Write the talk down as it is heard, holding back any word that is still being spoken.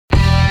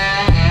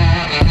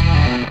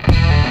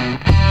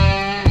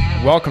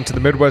Welcome to the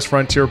Midwest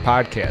Frontier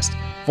Podcast,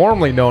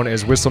 formerly known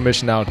as Whistle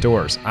Mission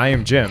Outdoors. I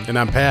am Jim. And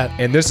I'm Pat.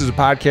 And this is a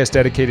podcast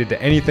dedicated to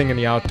anything in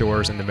the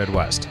outdoors in the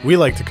Midwest. We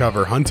like to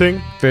cover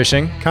hunting,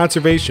 Fishing,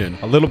 conservation,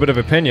 a little bit of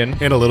opinion,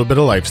 and a little bit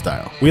of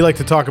lifestyle. We like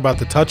to talk about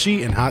the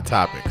touchy and hot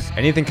topics.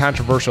 anything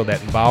controversial that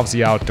involves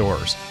the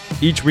outdoors.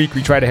 Each week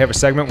we try to have a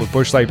segment with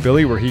Bushlight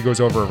Billy where he goes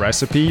over a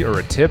recipe or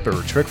a tip or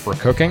a trick for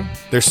cooking.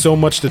 There's so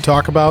much to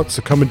talk about,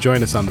 so come and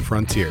join us on the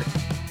frontier.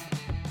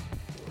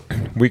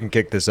 We can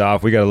kick this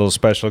off. We got a little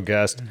special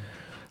guest.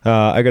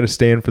 I got to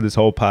stand for this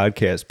whole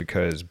podcast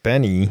because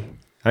Benny,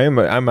 I'm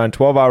on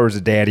 12 hours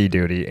of daddy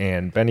duty,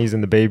 and Benny's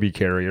in the baby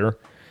carrier.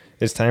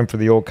 It's time for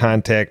the old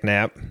contact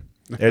nap.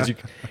 As you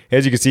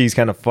can see, he's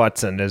kind of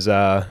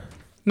futzing.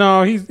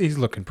 No, he's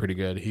looking pretty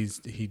good.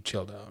 He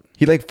chilled out.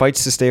 He like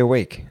fights to stay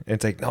awake.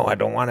 It's like, no, I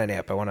don't want a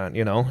nap. I want to,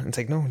 It's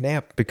like, no,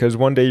 nap, because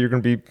one day you're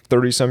going to be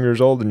 30-some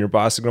years old and your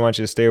boss is going to want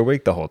you to stay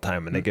awake the whole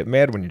time, and they get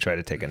mad when you try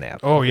to take a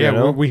nap. Oh,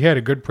 yeah, we had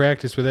a good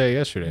practice with that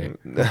yesterday.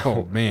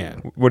 Oh,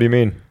 man. What do you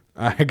mean?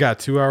 I got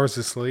 2 hours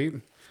of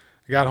sleep.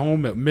 I got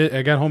home at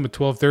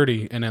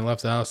 12:30, and I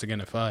left the house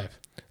again at 5.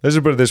 Let's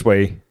just put it this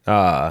way.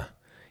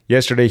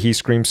 Yesterday he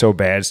screamed so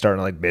bad,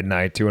 starting at like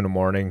midnight, 2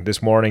 a.m.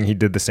 This morning he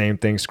did the same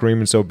thing,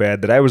 screaming so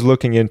bad that I was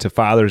looking into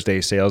Father's Day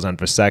sales on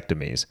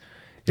vasectomies.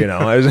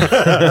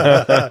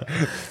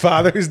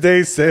 Father's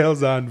Day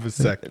sales on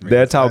vasectomies.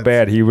 That's how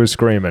bad he was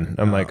screaming.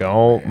 I'm like,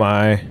 oh man.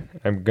 My,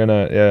 I'm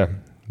gonna, yeah.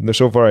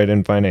 So far I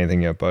didn't find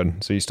anything yet,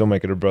 bud. So you still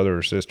make it a brother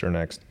or sister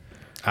next.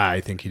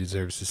 I think he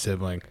deserves a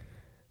sibling.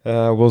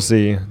 We'll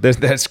see.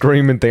 That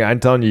screaming thing, I'm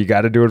telling you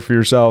got to do it for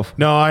yourself.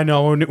 No, I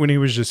know. When he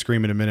was just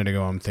screaming a minute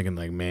ago, I'm thinking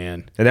like,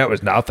 man. And that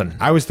was nothing.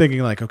 I was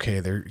thinking like,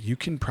 okay, you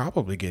can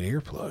probably get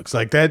earplugs.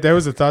 Like that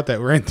was a thought that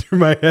ran through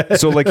my head.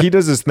 So like he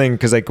does this thing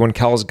because like when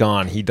Kel's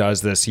gone, he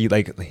does this. He's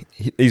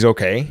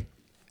okay.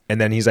 And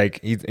then he's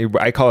like,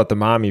 I call it the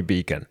mommy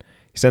beacon.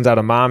 He sends out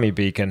a mommy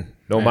beacon,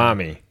 no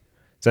mommy.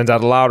 Sends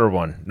out a louder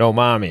one, no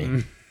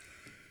mommy.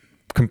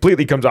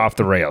 Completely comes off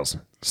the rails.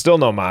 Still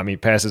no mommy,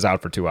 passes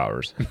out for 2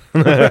 hours.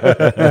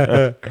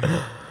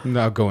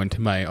 Now go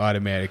into my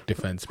automatic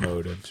defense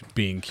mode of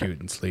being cute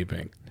and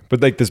sleeping.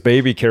 But like this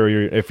baby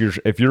carrier, if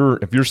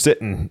you're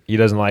sitting, he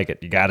doesn't like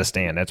it. You got to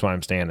stand. That's why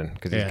I'm standing,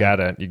 because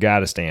you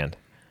gotta stand.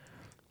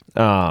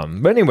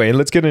 But anyway,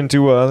 let's get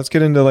into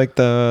like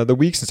the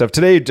weeks and stuff.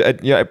 Today,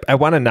 I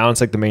want to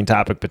announce like the main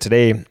topic, but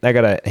today I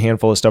got a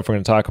handful of stuff we're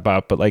going to talk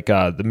about. But like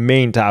the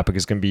main topic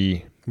is going to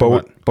be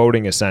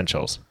boating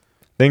essentials,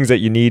 things that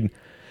you need.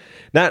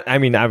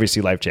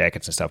 Obviously life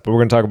jackets and stuff, but we're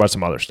going to talk about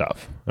some other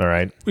stuff. All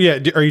right. Yeah.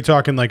 Are you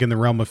talking like in the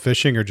realm of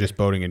fishing or just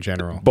boating in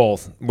general?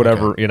 Both,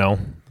 whatever, okay.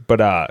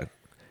 But a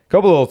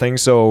couple little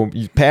things. So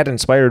Pat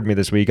inspired me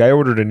this week. I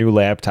ordered a new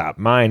laptop.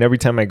 Mine, every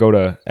time I go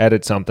to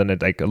edit something,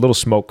 it like a little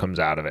smoke comes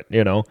out of it,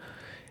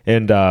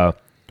 And Pat,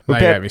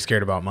 got me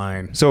scared about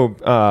mine. So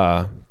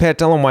Pat,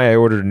 tell them why I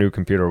ordered a new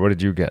computer. What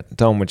did you get?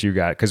 Tell them what you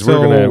got, because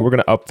we're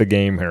gonna up the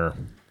game here.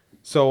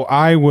 So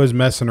I was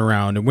messing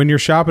around, and when you're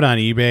shopping on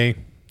eBay.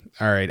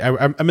 All right,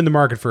 I'm in the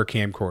market for a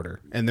camcorder,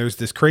 and there's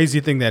this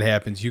crazy thing that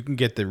happens. You can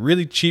get the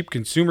really cheap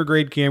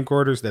consumer-grade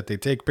camcorders that they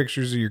take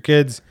pictures of your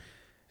kids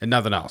and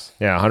nothing else.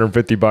 Yeah,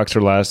 $150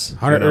 or less.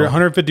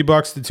 $150 to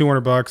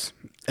 $200,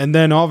 and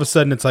then all of a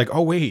sudden it's like,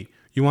 oh wait,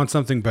 you want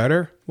something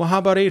better? Well, how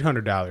about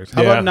 $800?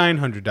 How about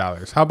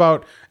 $900? How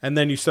about? And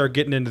then you start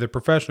getting into the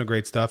professional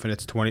grade stuff, and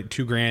it's $2,000,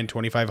 $2,500,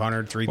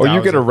 $3,000. Or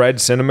you get a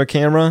Red cinema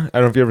camera. I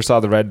don't know if you ever saw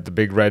the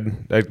big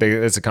Red.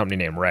 It's a company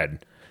named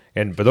Red.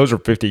 But those are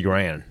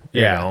 $50,000.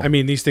 Yeah, I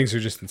mean, these things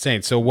are just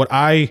insane. So what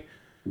I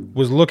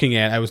was looking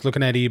at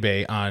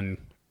eBay on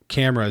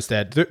cameras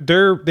that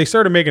they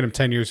started making them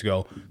 10 years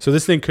ago. So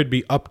this thing could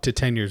be up to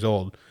 10 years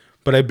old.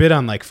 But I bid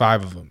on like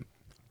 5 of them,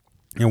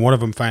 and one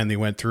of them finally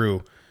went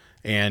through.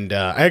 And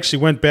I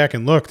actually went back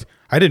and looked.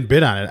 I didn't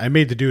bid on it. I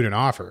made the dude an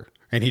offer,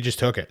 and he just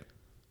took it.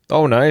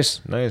 Oh, nice.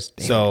 Damn,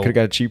 so could have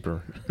got it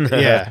cheaper.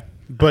 Yeah,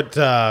 but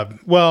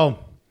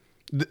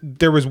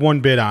there was one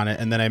bid on it,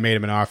 and then I made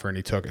him an offer, and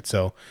he took it.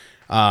 So,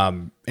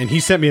 and he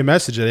sent me a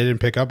message that I didn't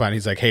pick up on.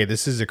 He's like, "Hey,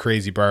 this is a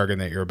crazy bargain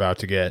that you're about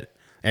to get,"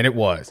 and it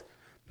was,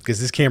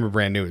 because this camera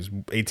brand new is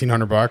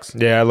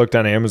 $1,800. Yeah, I looked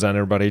on Amazon.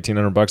 They're about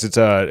 $1,800.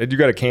 It's you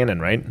got a Canon,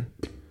 right?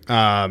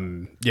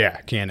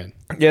 Yeah, Canon.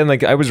 Yeah, and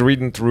like I was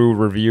reading through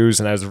reviews,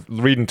 and I was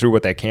reading through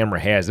what that camera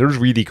has. There's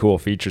really cool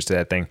features to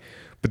that thing,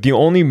 but the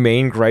only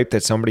main gripe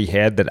that somebody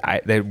had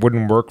that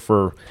wouldn't work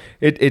for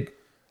it.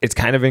 It's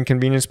kind of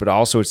inconvenience, but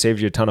also it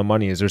saves you a ton of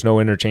money. Is there's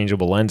no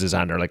interchangeable lenses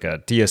on there, like a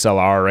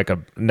DSLR, like a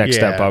next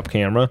step up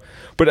camera.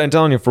 But I'm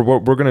telling you, for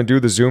what we're gonna do,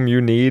 the zoom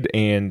you need,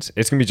 and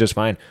it's gonna be just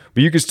fine.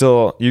 But you could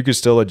still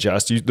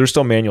adjust. There's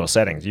still manual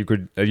settings. You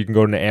can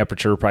go into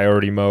aperture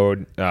priority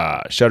mode,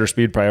 shutter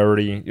speed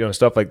priority,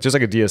 stuff like just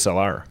like a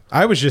DSLR.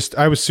 I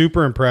was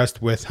super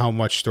impressed with how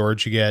much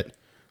storage you get,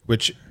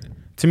 which.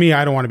 To me,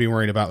 I don't want to be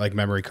worried about like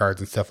memory cards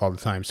and stuff all the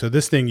time. So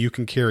this thing, you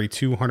can carry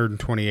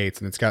 228s,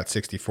 and it's got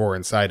 64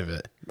 inside of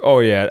it. Oh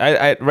yeah,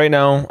 I right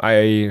now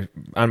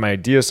on my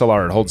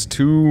DSLR it holds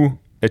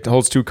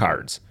two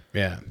cards.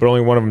 Yeah, but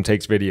only one of them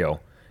takes video.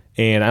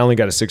 And I only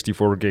got a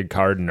 64 gig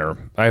card in there.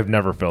 I've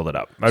never filled it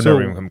up. I've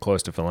never even come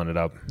close to filling it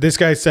up. This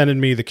guy's sending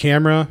me the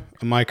camera,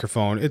 a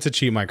microphone. It's a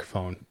cheap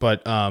microphone,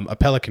 but a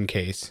Pelican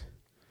case.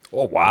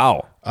 Oh,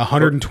 wow.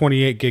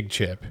 128 gig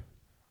chip.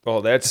 Oh,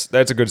 that's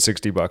a good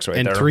 $60 right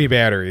and there. And 3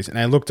 batteries. And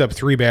I looked up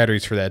 3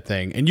 batteries for that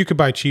thing. And you could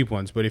buy cheap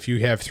ones, but if you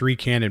have 3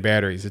 Canon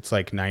batteries, it's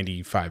like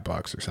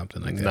 $95 or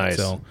something like that. Nice.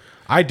 So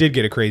I did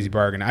get a crazy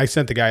bargain. I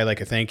sent the guy like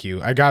a thank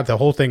you. I got the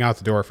whole thing out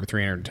the door for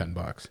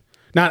 $310.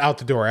 Not out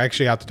the door.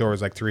 Actually, out the door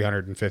was like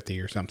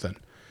 $350 or something.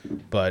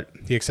 But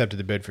he accepted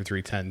the bid for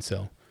 $310.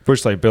 So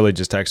Pushlight Billy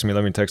just texted me.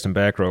 Let me text him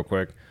back real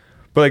quick.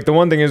 But like the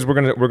one thing is we're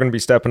gonna be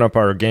stepping up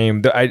our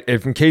game.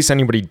 If in case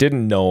anybody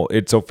didn't know,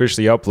 it's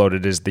officially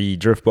uploaded is the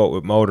drift boat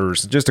with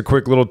motors. Just a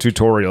quick little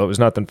tutorial. It was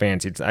nothing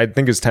fancy. I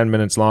think it's 10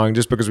 minutes long,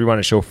 just because we want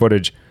to show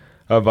footage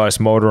of us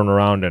motoring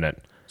around in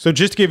it. So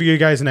just to give you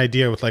guys an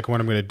idea with like what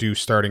I'm going to do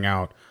starting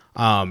out,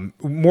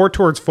 more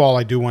towards fall,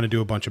 I do want to do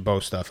a bunch of bow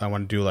stuff. I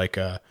want to do like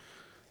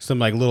some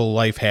like little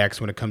life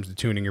hacks when it comes to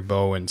tuning your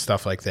bow and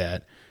stuff like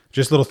that.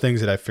 Just little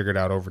things that I figured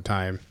out over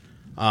time.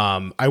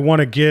 I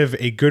want to give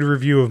a good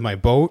review of my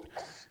boat,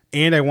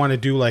 and I want to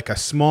do like a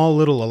small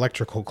little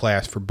electrical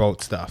class for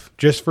boat stuff,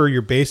 just for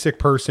your basic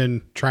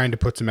person trying to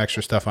put some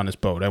extra stuff on his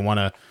boat. I want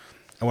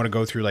to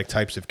go through like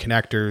types of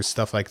connectors,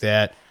 stuff like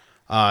that.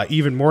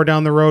 Even more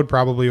down the road,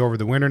 probably over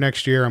the winter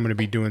next year, I'm going to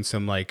be doing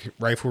some like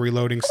rifle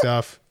reloading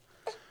stuff.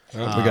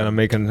 We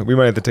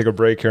might have to take a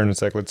break here in a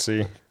sec. Let's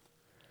see.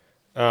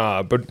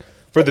 But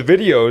for the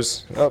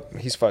videos,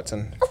 he's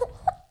futzing.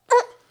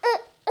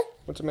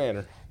 What's the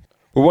matter?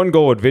 Well, one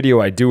goal with video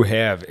I do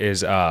have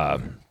is I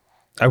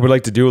would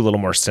like to do a little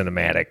more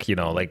cinematic,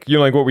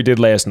 like what we did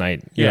last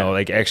night, you know,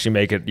 like actually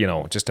make it,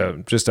 just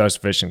us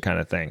fishing kind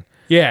of thing.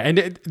 Yeah,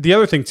 and the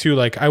other thing too,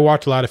 like I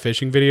watch a lot of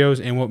fishing videos,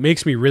 and what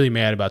makes me really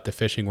mad about the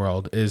fishing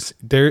world is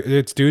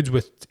it's dudes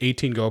with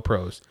 18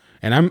 GoPros,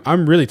 and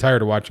I'm really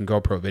tired of watching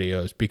GoPro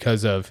videos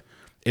because of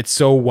it's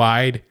so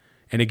wide.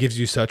 And it gives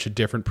you such a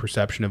different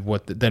perception of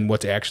than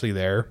what's actually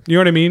there. You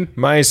know what I mean?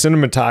 My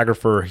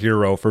cinematographer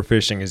hero for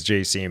fishing is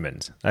Jay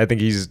Siemens. I think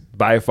he's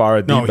by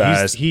far the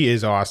best. He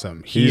is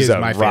awesome. He's a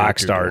rock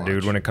star,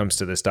 dude, when it comes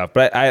to this stuff.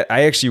 But I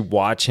actually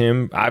watch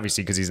him,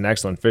 obviously, because he's an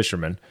excellent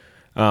fisherman.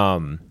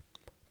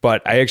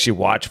 But I actually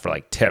watch for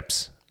like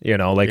tips.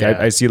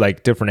 I see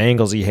like different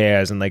angles he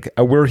has and like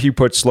where he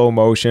puts slow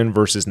motion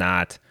versus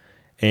not.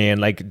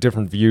 And like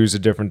different views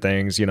of different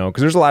things, because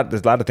there's a lot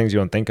of things you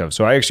don't think of.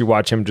 So I actually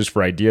watch him just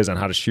for ideas on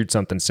how to shoot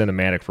something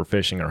cinematic for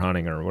fishing or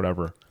hunting or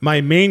whatever.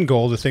 My main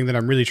goal, the thing that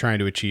I'm really trying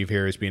to achieve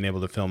here, is being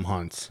able to film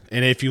hunts.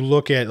 And if you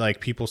look at like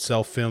people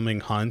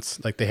self-filming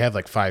hunts, like they have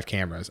like 5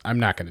 cameras. I'm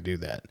not going to do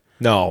that.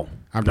 No.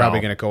 I'm probably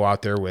going to go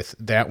out there with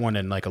that one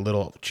and like a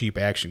little cheap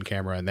action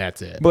camera, and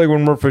that's it. But like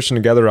when we're fishing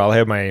together, I'll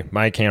have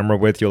my camera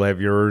with, you'll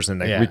have yours, and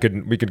like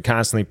we could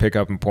constantly pick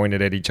up and point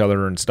it at each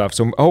other and stuff.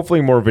 So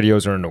hopefully more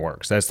videos are in the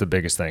works. That's the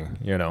biggest thing,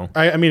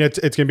 I mean, it's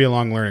going to be a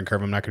long learning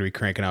curve. I'm not going to be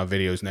cranking out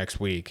videos next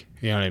week.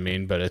 You know what I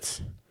mean?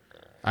 But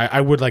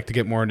I would like to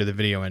get more into the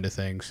video end of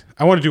things.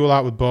 I want to do a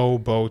lot with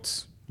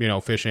boats,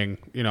 fishing,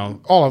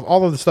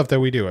 all of the stuff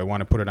that we do. I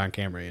want to put it on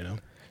camera,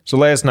 So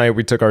last night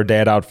we took our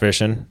dad out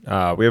fishing. We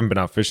haven't been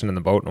out fishing in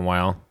the boat in a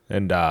while,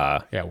 and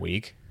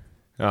week.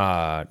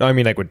 No, I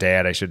mean like with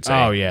Dad, I should say.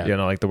 Oh yeah,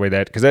 like the way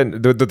that, because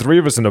then the 3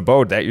 of us in the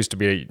boat, that used to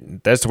be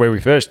that's the way we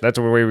fished. That's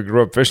the way we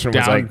grew up fishing.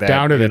 Was like that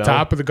down to the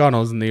top of the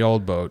gunnels in the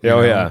old boat.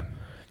 Yeah,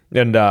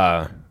 and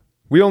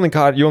you only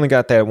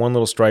got that one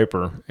little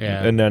striper.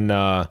 Yeah, and then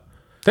that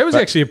was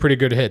actually a pretty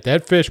good hit.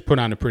 That fish put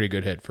on a pretty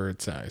good hit for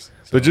its size.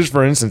 So. But just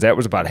for instance, that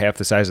was about half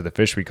the size of the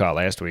fish we caught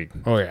last week.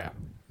 Oh yeah,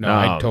 no,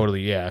 I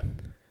totally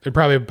They're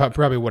probably what,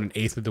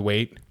 1/8 of the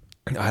weight.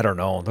 I don't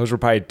know. Those were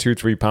probably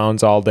 2-3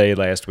 pounds all day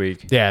last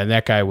week. Yeah, and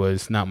that guy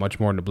was not much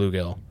more than a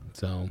bluegill.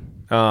 So,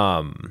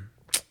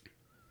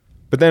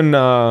 but then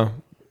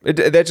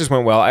that just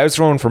went well. I was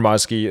throwing for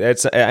muskie.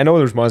 I know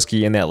there's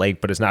muskie in that lake,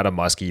 but it's not a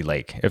musky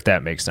lake, if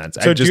that makes sense.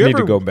 So I just need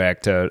to go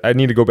back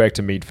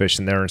to meat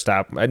fishing there and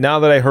stop. Now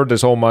that I heard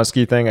this whole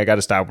muskie thing, I got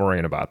to stop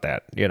worrying about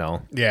that.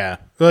 Yeah.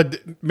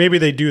 But maybe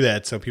they do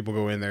that so people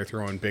go in there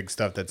throwing big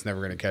stuff that's never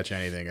going to catch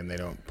anything, and they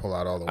don't pull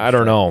out all the. I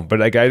don't know, but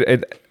like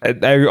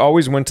I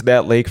always went to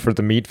that lake for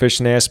the meat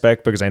fishing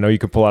aspect because I know you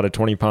could pull out a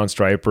 20-pound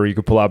striper, you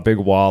could pull out big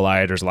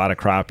walleye. There's a lot of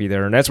crappie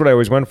there, and that's what I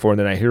always went for. And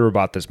then I hear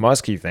about this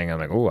muskie thing. I'm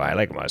like, oh, I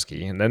like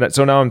muskie, and then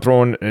so now I'm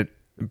throwing it.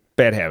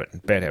 Bad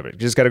habit.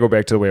 Just got to go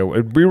back to the way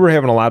we were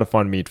having a lot of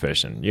fun meat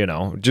fishing.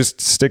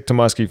 Just stick to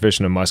musky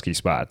fishing in musky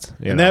spots.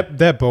 And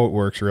that boat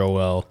works real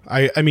well.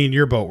 I mean,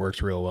 your boat works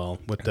real well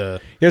with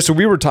the. Yeah, so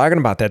we were talking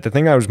about that. The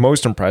thing I was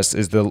most impressed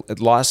is the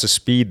loss of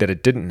speed that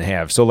it didn't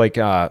have. So like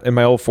in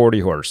my old 40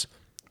 horse,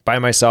 by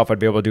myself, I'd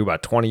be able to do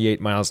about 28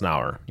 miles an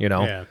hour.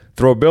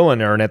 Throw Bill in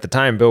there, and at the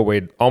time, Bill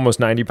weighed almost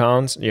 90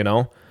 pounds. It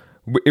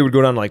would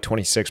go down to like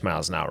 26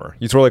 miles an hour.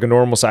 You throw like a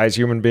normal size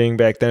human being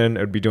back then,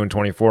 it would be doing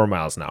 24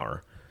 miles an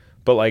hour.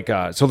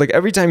 But so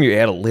every time you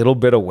add a little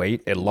bit of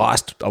weight, it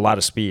lost a lot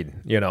of speed,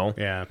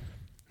 Yeah.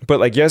 But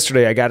like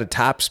yesterday, I got a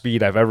top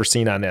speed I've ever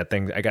seen on that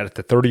thing. I got it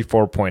to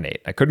 34.8.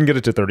 I couldn't get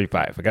it to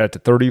 35. I got it to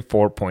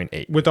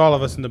 34.8. With all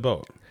of us in the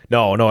boat.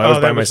 No, I was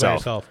by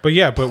myself. But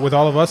with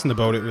all of us in the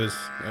boat, it was.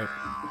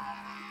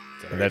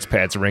 And that's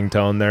Pat's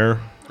ringtone there.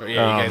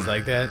 Yeah, you guys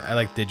like that? I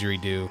like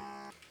didgeridoo.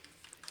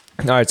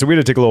 All right, so we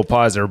had to take a little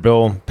pause there.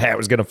 Pat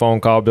was getting a phone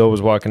call. Bill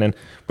was walking in.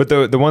 But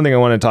the one thing I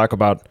want to talk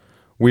about,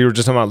 we were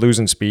just talking about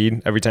losing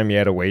speed every time you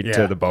had to wait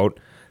to the boat.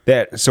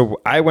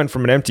 So I went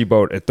from an empty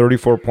boat at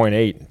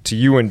 34.8 to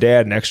you and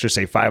Dad an extra,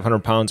 say, 500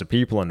 pounds of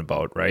people in the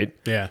boat, right?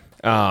 Yeah.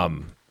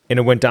 And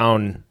it went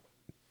down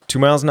 2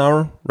 miles an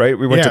hour, right?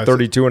 We went to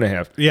 32 and a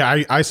half.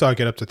 Yeah, I saw it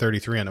get up to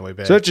 33 on the way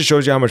back. So that just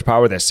shows you how much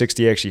power that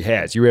 60 actually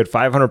has. You had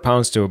 500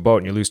 pounds to a boat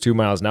and you lose 2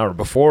 miles an hour.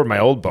 Before my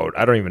old boat,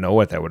 I don't even know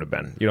what that would have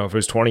been. You know, if it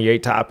was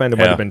 28 top end, it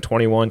might have been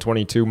 21,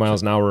 22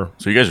 miles an hour.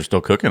 So you guys are still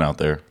cooking out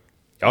there.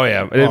 Oh,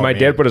 yeah. My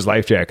dad put his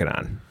life jacket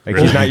on. Like,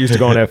 he's not used to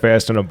going that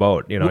fast in a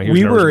boat. You know,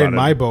 we were in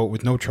my boat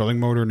with no trolling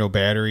motor, no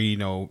battery,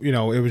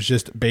 it was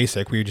just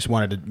basic. We just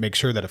wanted to make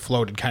sure that it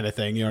floated kind of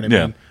thing. You know what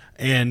I mean?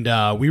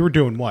 And we were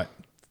doing what?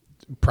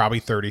 Probably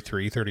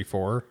 33,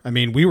 34. I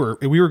mean, we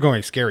were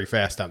going scary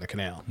fast on the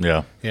canal.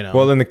 Yeah. You know.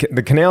 Well, then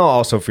the canal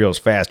also feels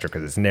faster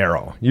because it's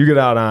narrow. You get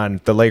out on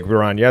the lake we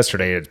were on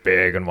yesterday, it's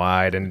big and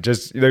wide, and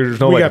just there's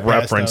no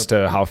reference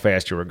to how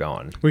fast you were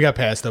going. We got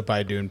passed up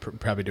by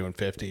probably doing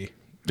 50.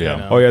 Yeah.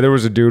 You know? Oh, yeah, there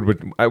was a dude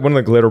with one of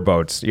the glitter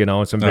boats,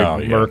 some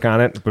big Merc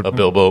on it. But a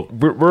Bill boat.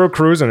 We're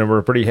cruising, and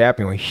we're pretty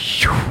happy. We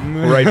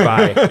right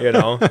by,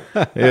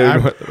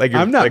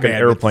 I'm not like an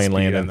airplane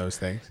landing on those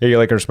things. Yeah, you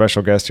like our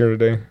special guest here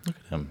today? Look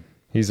at him.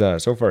 He's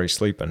so far he's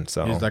sleeping.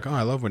 So he's like,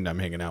 I love when I'm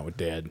hanging out with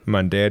Dad. I'm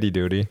on daddy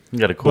duty. You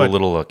got a cool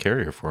little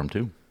carrier for him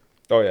too.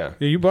 Oh yeah.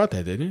 Yeah, you bought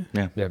that, didn't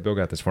you? Yeah. Bill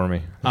got this for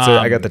me.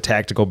 I got the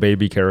tactical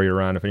baby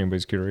carrier on. If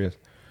anybody's curious.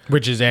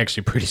 Which is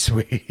actually pretty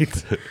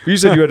sweet. You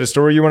said you had a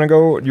story you want to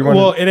go?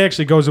 Well, it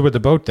actually goes with the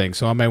boat thing.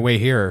 So on my way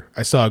here,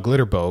 I saw a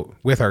glitter boat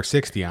with our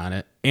 60 on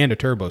it and a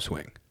turbo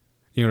swing.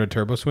 You know what a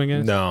turbo swing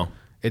is? No.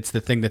 It's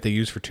the thing that they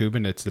use for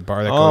tubing. It's the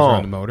bar that goes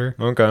around the motor.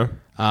 Okay.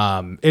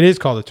 It is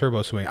called a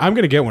turbo swing. I'm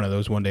going to get one of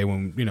those one day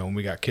when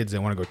we got kids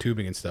that want to go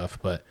tubing and stuff.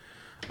 But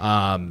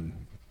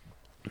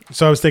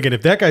so I was thinking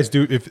if that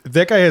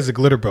guy has a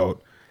glitter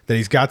boat that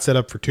he's got set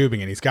up for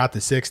tubing and he's got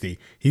the 60,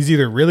 he's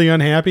either really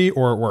unhappy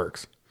or it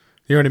works.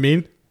 You know what I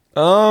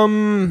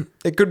mean?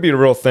 It could be a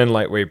real thin,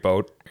 lightweight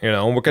boat.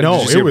 What kind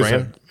of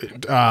brand?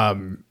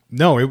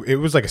 It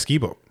was like a ski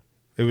boat.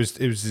 It was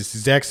the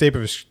exact shape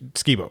of a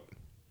ski boat.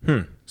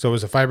 So it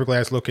was a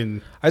fiberglass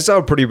looking. I saw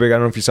it pretty big. I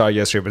don't know if you saw it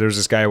yesterday, but there was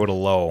this guy with a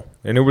low,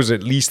 and it was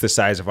at least the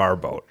size of our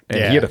boat, and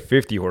he had a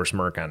 50 horse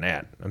Merc on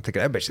that. I'm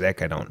thinking, I bet you that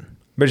guy don't. I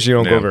bet you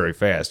don't go very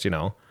fast.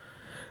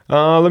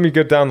 Let me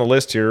get down the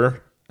list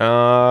here.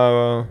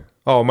 I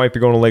might be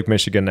going to Lake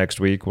Michigan next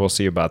week. We'll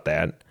see about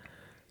that.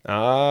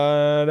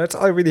 That's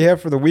all I really have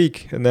for the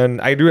week. And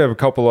then I do have a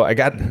couple of, I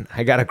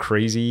got a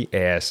crazy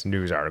ass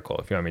news article,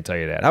 if you want me to tell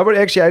you that. How about,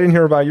 actually, I didn't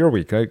hear about your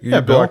week.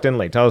 You walked in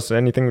late. Tell us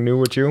anything new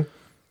with you.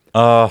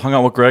 Hung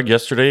out with Greg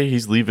yesterday.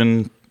 He's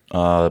leaving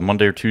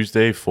Monday or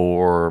Tuesday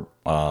for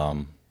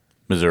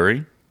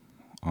Missouri.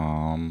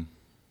 Did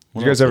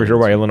you guys ever hear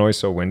why Illinois is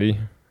so windy?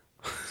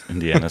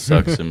 Indiana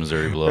sucks and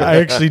Missouri blows. I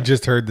actually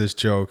just heard this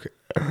joke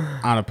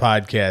on a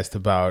podcast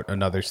about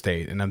another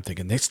state, and I'm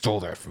thinking they stole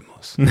that from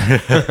us.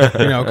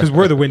 Because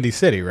we're the Windy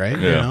City, right?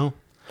 Yeah.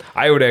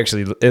 I would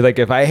actually, like,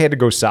 if I had to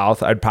go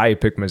south, I'd probably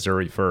pick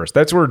Missouri first.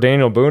 That's where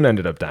Daniel Boone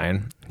ended up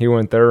dying. He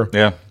went there.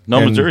 Yeah.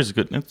 No, Missouri's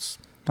good. It's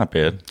not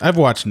bad. I've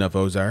watched enough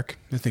Ozark.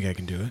 I think I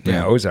can do it.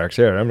 Yeah, Ozarks.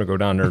 Yeah, I'm going to go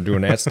down there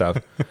doing that stuff.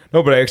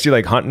 No, but I actually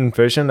like hunting,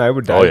 fishing. I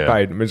would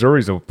probably,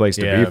 Missouri's a place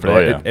to be for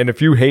that. Yeah. And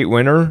if you hate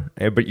winter,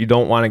 but you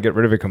don't want to get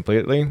rid of it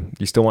completely,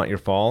 you still want your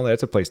fall,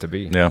 that's a place to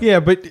be. Yeah.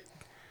 Yeah, but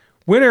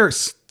winter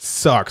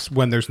sucks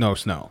when there's no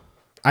snow.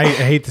 I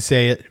hate to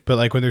say it, but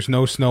like when there's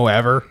no snow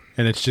ever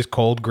and it's just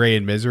cold, gray,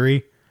 and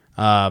misery,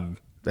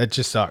 that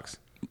just sucks.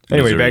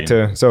 Anyway, back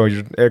to, so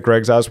you're at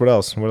Greg's house. What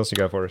else? What else you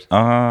got for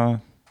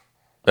us?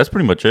 That's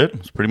pretty much it.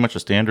 It's pretty much a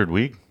standard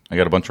week. I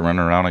got a bunch of running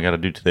around I got to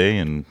do today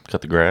and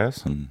cut the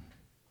grass. And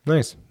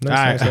Nice.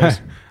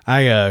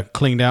 I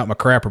cleaned out my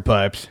crapper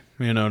pipes.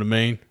 You know what I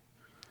mean?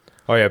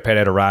 Oh, yeah, Pat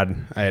had a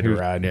rod. I had a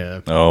rod,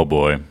 yeah. Oh,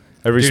 boy.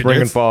 Every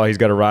spring and fall, he's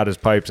got to rod his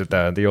pipes at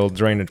the old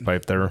drainage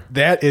pipe there.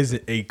 That is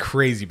a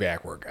crazy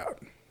back workout.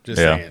 Just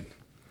saying.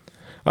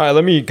 All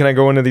right, can I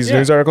go into these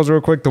news articles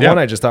real quick? The one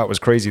I just thought was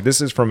crazy.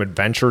 This is from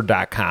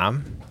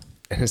adventure.com,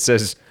 and it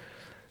says,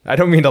 I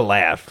don't mean to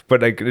laugh,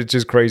 but it's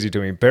just crazy to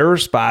me. Bear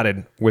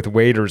spotted with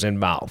waders in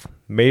mouth.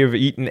 May have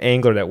eaten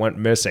angler that went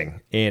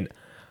missing in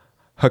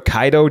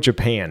Hokkaido,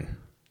 Japan.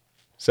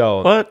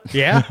 So what?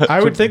 Yeah,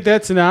 I would think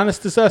that's an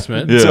honest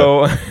assessment.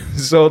 Yeah.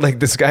 So like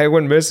this guy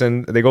went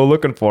missing. They go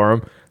looking for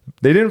him.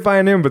 They didn't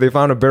find him, but they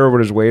found a bear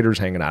with his waders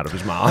hanging out of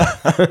his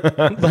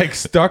mouth. Like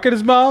stuck in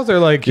his mouth, or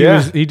like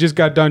he just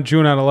got done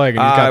chewing on a leg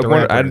and he's got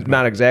the I'm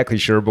not exactly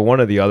sure, but one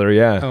or the other,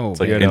 yeah. Oh, it's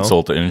like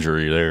insult to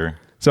injury there.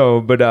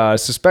 So, but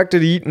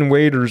suspected eating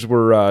waders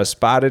were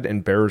spotted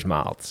in bear's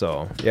mouth.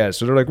 So, yeah,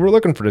 so they're like, we're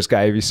looking for this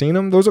guy. Have you seen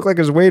him? Those look like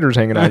his waders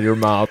hanging out of your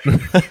mouth. Poor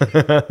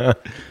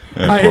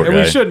We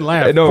guy. shouldn't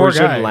laugh. No, Poor we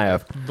shouldn't guy.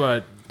 laugh.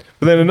 But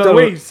Then the another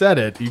way he said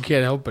it, you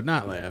can't help but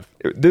not laugh.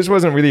 This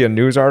wasn't really a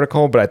news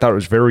article, but I thought it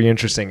was very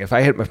interesting. If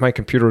my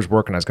computer was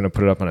working, I was going to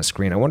put it up on a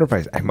screen. I wonder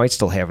if I might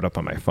still have it up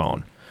on my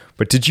phone.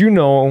 But did you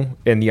know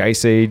in the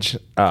Ice Age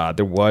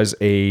there was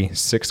a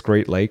sixth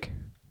Great Lake?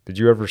 Did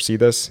you ever see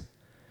this?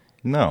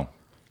 No.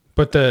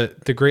 But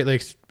the Great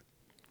Lakes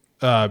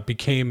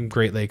became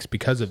Great Lakes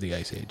because of the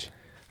Ice Age.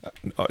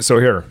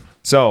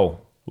 So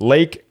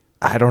Lake,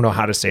 I don't know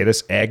how to say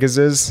this,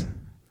 Agassiz,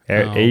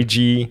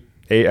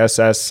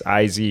 Agassiz,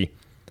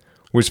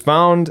 was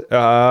found,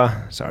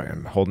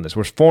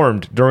 was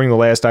formed during the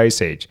last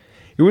Ice Age.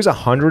 It was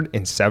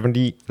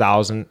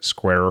 170,000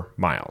 square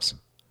miles.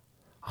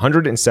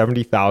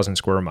 170,000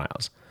 square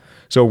miles.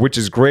 So, which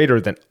is greater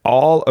than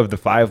all of the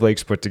 5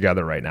 lakes put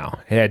together right now.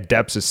 It had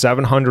depths of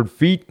 700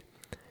 feet,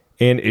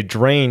 and it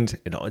drained.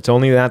 It's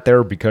only not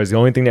there because the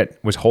only thing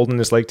that was holding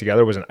this lake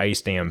together was an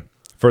ice dam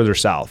further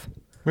south.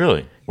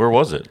 Really? Where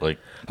was it? Like,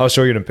 I'll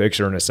show you the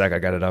picture in a sec. I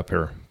got it up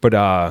here.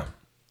 But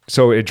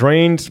so it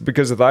drained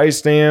because of the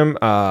ice dam.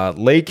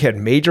 Lake had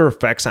major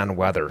effects on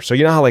weather. So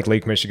you know how like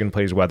Lake Michigan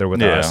plays weather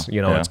with us.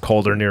 It's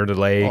colder near the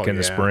lake in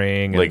the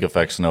spring. lake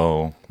effect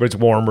snow. But it's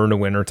warmer in the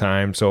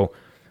wintertime. So,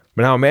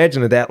 but now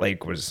imagine that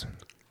lake was,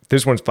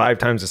 this one's 5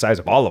 times the size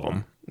of all of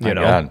them. You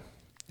know? God.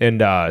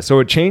 And so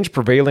it changed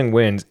prevailing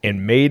winds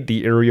and made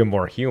the area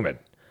more humid.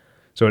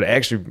 So it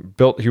actually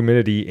built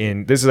humidity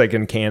in, this is like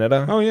in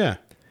Canada. Oh, yeah.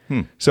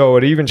 So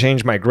it even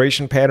changed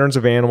migration patterns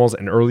of animals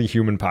and early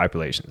human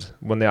populations.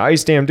 When the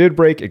ice dam did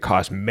break, it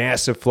caused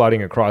massive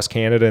flooding across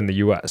Canada and the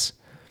U.S.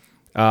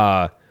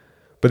 But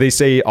they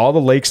say all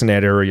the lakes in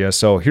that area.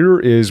 So here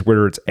is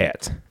where it's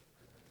at.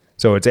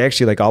 So it's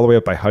actually like all the way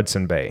up by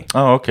Hudson Bay.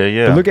 Oh, okay,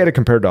 yeah. But look at it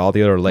compared to all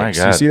the other lakes.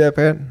 My You God. see that,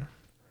 Pat?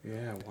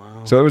 Yeah,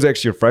 wow. So it was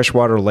actually a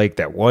freshwater lake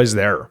that was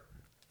there.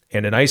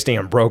 And an ice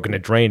dam broke and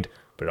it drained,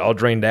 but it all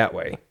drained that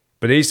way.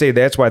 But they say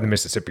that's why the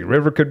Mississippi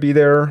River could be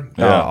there.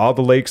 Yeah. All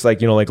the lakes,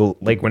 like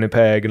Lake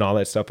Winnipeg and all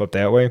that stuff up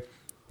that way,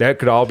 that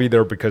could all be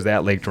there because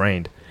that lake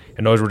drained.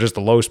 And those were just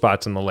the low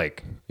spots in the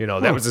lake.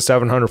 That was a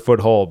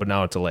 700-foot hole, but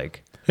now it's a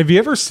lake. Have you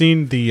ever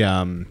seen the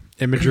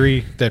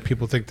imagery that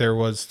people think there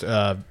was?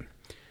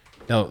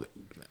 No,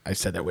 I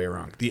said that way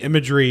wrong. The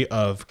imagery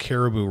of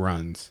caribou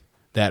runs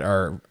that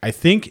are, I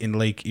think, in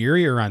Lake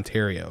Erie or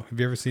Ontario. Have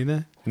you ever seen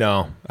that?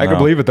 No, I could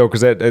believe it though, because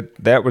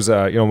that was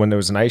when there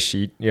was an ice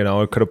sheet,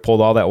 it could have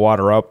pulled all that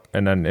water up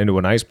and then into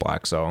an ice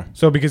block. So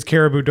because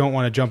caribou don't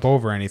want to jump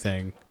over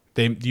anything,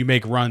 you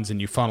make runs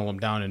and you funnel them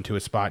down into a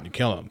spot and you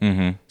kill them.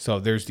 Mm-hmm. So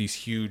there's these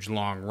huge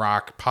long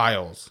rock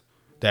piles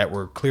that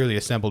were clearly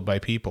assembled by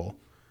people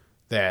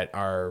that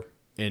are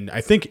in. I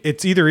think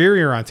it's either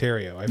Erie or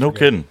Ontario. I No forget.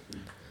 kidding.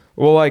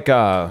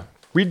 well,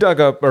 we dug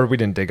up, or we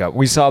didn't dig up.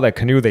 We saw that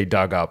canoe they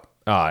dug up.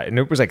 And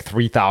it was like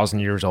 3,000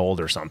 years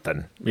old or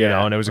something,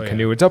 and it was a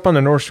canoe. It's up on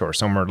the North Shore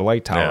somewhere, the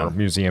Light Tower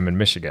Museum in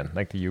Michigan,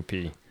 like the UP.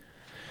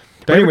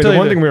 But anyway, the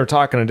one thing we were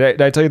talking today,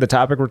 did I tell you the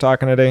topic we're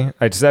talking today?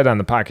 I said on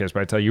the podcast,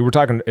 but I tell you, we're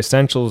talking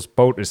essentials,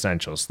 boat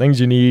essentials, things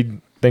you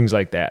need, things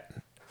like that.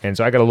 And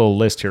so I got a little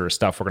list here of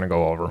stuff we're going to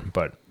go over,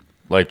 but.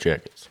 Life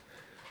jackets.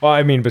 Well,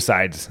 I mean,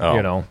 besides,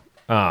 Oh.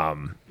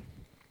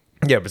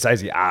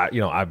 besides the,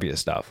 obvious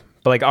stuff,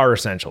 but like our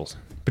essentials.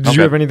 But did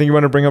you Okay. have anything you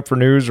want to bring up for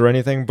news or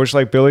anything? Bush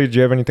Light Billy, did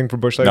you have anything for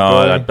Bush Light No,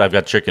 Billy? I've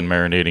got chicken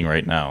marinating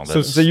right now.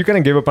 So you kind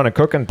of gave up on a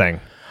cooking thing.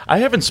 I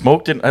haven't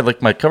smoked it.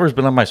 My cover's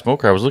been on my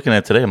smoker. I was looking at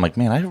it today. I'm like,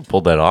 man, I haven't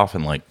pulled that off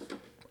in like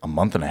a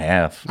month and a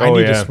half. I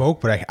need to yeah.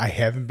 smoke, but I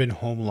haven't been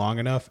home long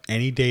enough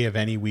any day of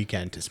any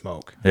weekend to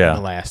smoke Yeah. in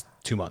the last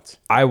 2 months.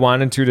 I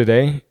wanted to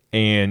today,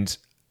 and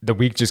the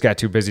week just got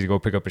too busy to go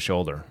pick up a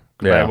shoulder.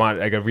 Yeah.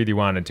 I really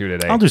wanted to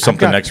today. I'll do I've something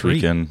got next 3.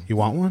 weekend. You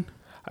want one?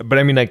 But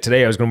I mean, like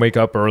today, I was going to wake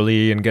up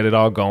early and get it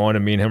all going,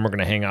 and me and him were going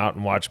to hang out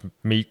and watch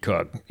meat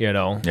cook,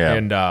 Yeah.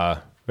 And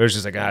it was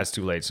just like, it's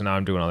too late, so now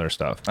I'm doing other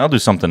stuff. I'll do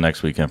something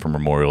next weekend for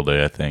Memorial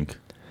Day, I think.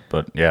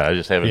 But yeah, I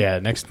just haven't. Yeah,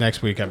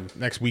 next weekend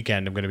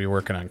I'm going to be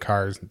working on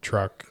cars and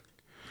truck.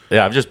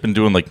 Yeah, I've just been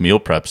doing like meal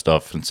prep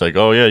stuff. It's like,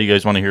 oh yeah, you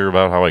guys want to hear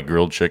about how I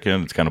grilled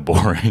chicken? It's kind of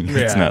boring.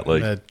 It's not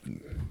like.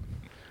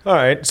 All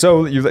right,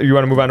 so you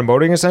want to move on to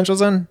boating essentials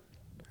then?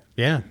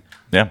 Yeah.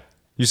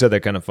 You said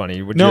that kind of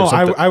funny. Would you No, have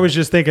something I was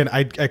just thinking.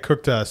 I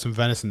cooked some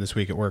venison this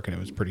week at work, and it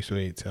was pretty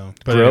sweet. So,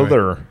 but grilled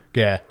anyway. or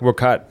Yeah. what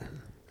cut?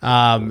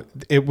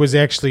 It was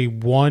actually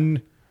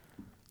one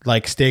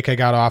like steak I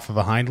got off of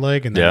a hind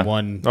leg, and then Yeah.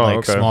 one Oh, like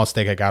okay. small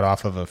steak I got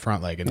off of a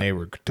front leg, and they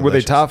were delicious. Were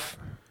they tough?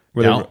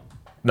 Were No. they?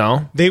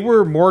 No. They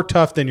were more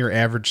tough than your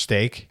average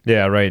steak,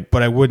 Yeah, right.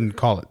 but I wouldn't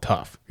call it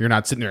tough. You're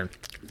not sitting there,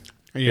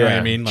 you know what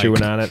I mean? Like,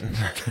 chewing on it.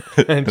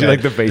 Do you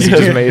like the face you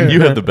just made?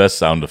 You have the best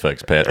sound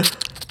effects, Pat.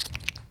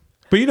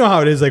 but you know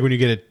how it is, like when you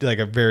get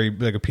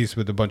a piece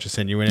with a bunch of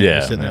sinew in it, Yeah,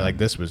 you're sitting there yeah. like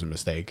this was a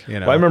mistake. You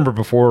know? Well, I remember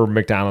before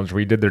McDonald's,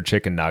 we did their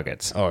chicken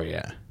nuggets. Oh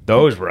yeah.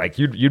 those were like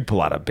you'd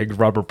pull out a big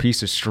rubber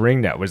piece of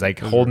string that was like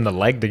holding the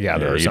leg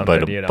together or you'd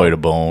something. bite a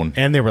bone.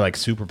 And they were like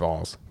super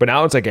balls. But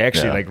now it's like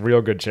actually like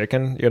real good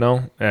chicken,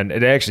 and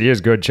it actually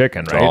is good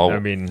chicken, right? All I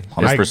mean,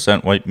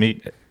 100% white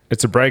meat.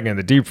 it's a break in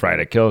the deep fried.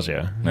 It kills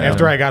you.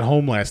 After I got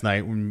home last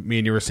night, when me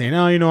and you were saying,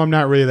 oh, I'm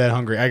not really that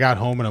hungry. I got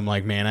home and I'm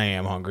like, man, I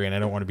am hungry and I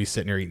don't want to be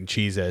sitting here eating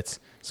Cheez-Its.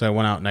 So I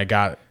went out and I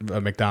got a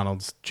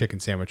McDonald's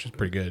chicken sandwich. It was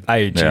pretty good. I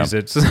ate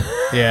Cheez-Its.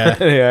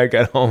 Yeah. Yeah, I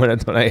got home and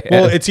that's what I had.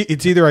 Well, it's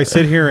either I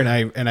sit here and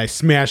I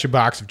smash a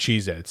box of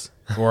Cheez-Its,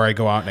 or I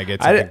go out and I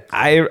get something.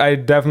 I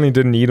definitely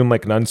didn't eat them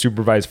like an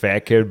unsupervised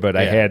fat kid, but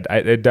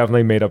it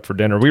definitely made up for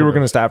dinner. We were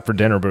going to stop for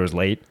dinner, but it was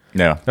late.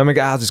 Yeah. I'm like,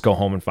 I'll just go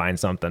home and find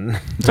something.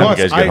 Plus,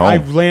 you guys get I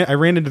home.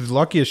 ran into the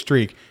luckiest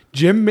streak.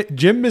 Jim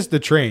missed the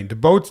train. The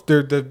boats,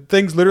 the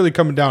thing's literally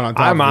coming down on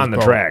top I'm of on his the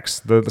boat. tracks.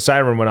 The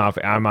siren went off.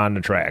 I'm on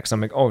the tracks.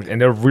 I'm like, oh, and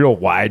they're real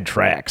wide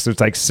tracks. It's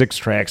like 6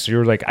 tracks. So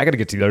you're like, I got to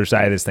get to the other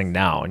side of this thing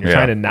now. And you're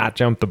trying to not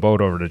jump the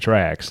boat over the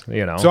tracks,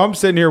 So I'm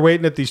sitting here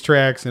waiting at these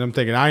tracks, and I'm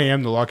thinking, I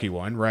am the lucky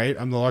one, right?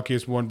 I'm the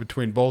luckiest one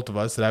between both of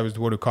us that I was the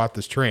one who caught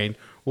this train.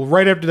 Well,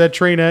 right after that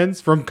train ends,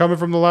 from coming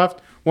from the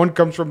left, one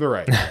comes from the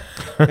right.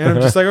 And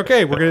I'm just like,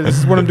 okay, this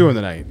is what I'm doing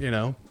tonight,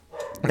 All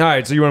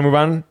right, so you want to move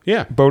on?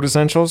 Yeah. Boat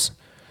essentials.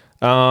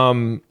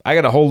 I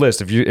got a whole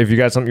list. If you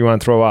got something you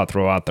want to throw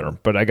out there.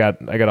 But I got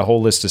a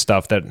whole list of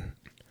stuff that.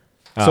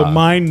 So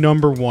my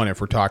number one, if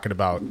we're talking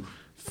about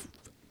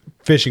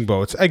fishing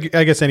boats, I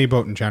guess any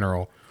boat in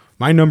general,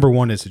 my number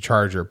one is a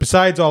charger.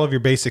 Besides all of your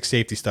basic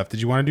safety stuff, did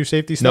you want to do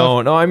safety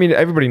stuff? No. I mean,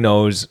 everybody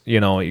knows.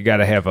 You got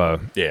to have a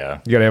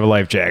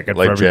life jacket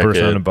for every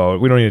person on the boat.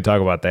 We don't need to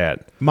talk about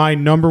that. My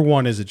number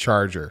one is a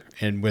charger,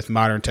 and with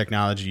modern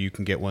technology, you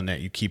can get one that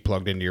you keep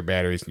plugged into your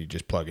batteries and you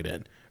just plug it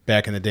in.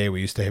 Back in the day,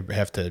 we used to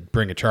have to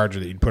bring a charger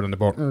that you'd put on the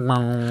boat.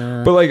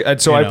 But like,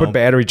 so I put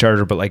battery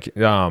charger, but like,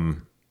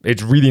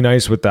 it's really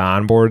nice with the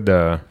onboard,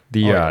 the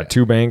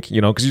 2-bank,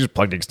 because you just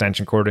plug the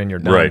extension cord in, you're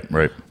done.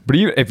 Right. But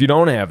if you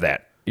don't have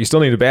that, you still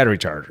need a battery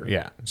charger.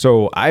 Yeah.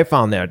 So I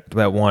found that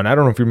one. I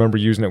don't know if you remember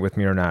using it with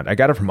me or not. I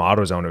got it from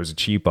AutoZone. It was a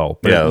cheapo.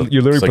 But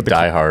you literally it's put like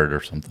Die Hard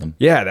or something.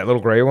 Yeah, that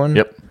little gray one.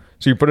 Yep.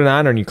 So you put it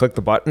on and you click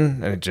the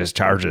button and it just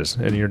charges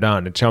and you're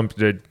done.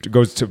 It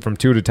goes from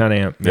 2 to 10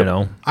 amp.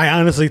 I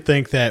honestly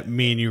think that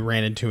me and you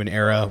ran into an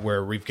era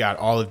where we've got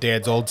all of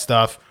Dad's old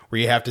stuff where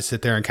you have to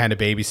sit there and kind of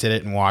babysit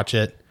it and watch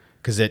it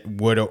because it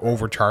would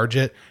overcharge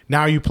it.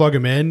 Now you plug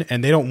them in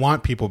and they don't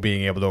want people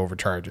being able to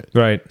overcharge it.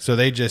 Right. So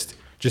they just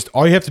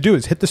all you have to do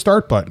is hit the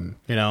start button.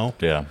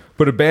 Yeah.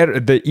 But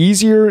the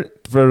easier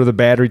for the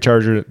battery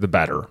charger, the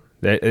better.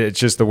 It's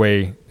just the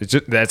way.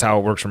 That's how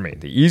it works for me.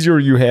 The easier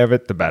you have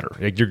it, the better.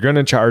 Like you're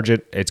gonna charge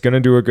it. It's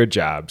gonna do a good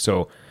job.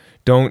 So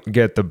don't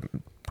get the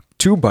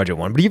too budget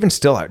one. But even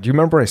still, do you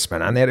remember what I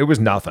spent on that? It was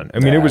nothing. I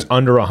mean, it was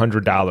under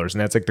 $100, and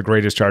that's like the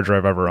greatest charger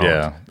I've ever owned.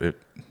 Yeah, it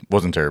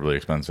wasn't terribly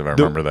expensive. I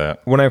remember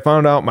that. When I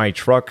found out my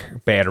truck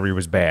battery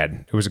was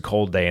bad, it was a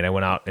cold day, and I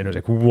went out and it was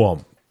like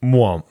whoomp,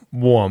 whoomp,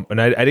 whoomp, and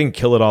I didn't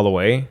kill it all the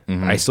way.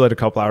 Mm-hmm. I still had a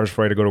couple hours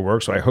before I had to go to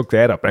work, so I hooked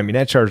that up. I mean,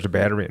 that charged the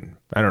battery in,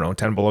 I don't know,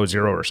 10 below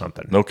zero or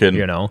something. No kidding.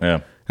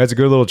 Yeah. That's a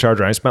good little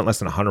charger. I spent less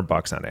than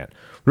 $100 on that.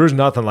 There's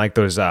nothing like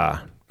those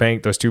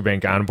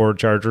 2-bank onboard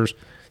chargers.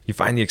 You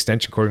find the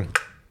extension cord,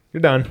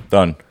 you're done.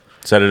 Done.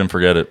 Set it and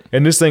forget it.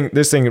 And this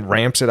thing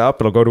ramps it up.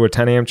 It'll go to a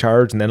 10 amp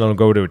charge, and then it'll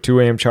go to a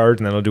 2 amp charge,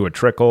 and then it'll do a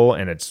trickle,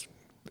 and it's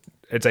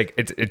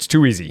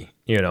too easy,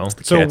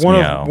 So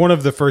one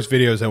of the first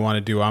videos I want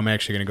to do, I'm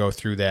actually going to go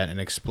through that and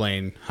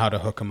explain how to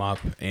hook them up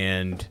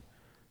and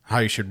how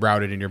you should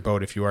route it in your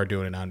boat if you are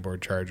doing an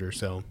onboard charger.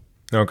 So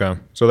okay,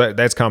 so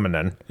that's coming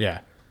then. Yeah.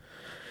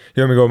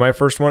 You want me to go with my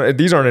first one?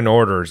 These aren't in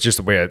order. It's just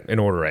the way in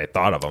order I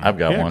thought of them. I've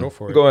got one. Go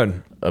for it. Go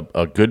ahead.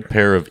 A good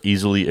pair of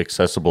easily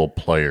accessible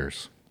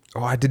pliers.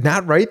 Oh, I did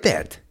not write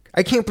that.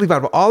 I can't believe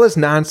out of all this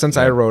nonsense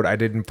I wrote, I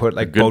didn't put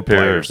like boat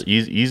pliers.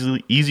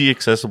 Easy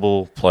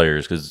accessible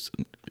pliers, because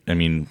I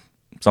mean,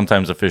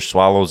 sometimes a fish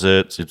swallows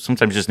it. So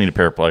sometimes you just need a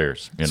pair of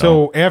pliers.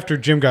 So after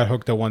Jim got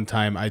hooked at one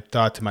time, I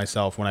thought to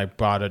myself, when I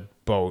bought a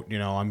boat,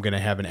 I'm going to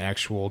have an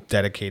actual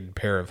dedicated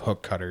pair of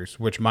hook cutters,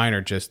 which mine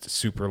are just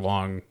super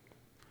long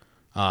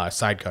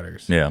side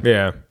cutters.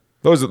 Yeah.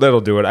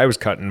 That'll do it. I was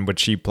cutting with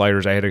cheap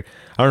pliers. I don't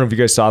know if you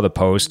guys saw the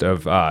post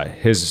of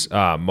his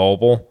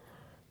mobile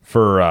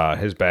for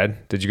his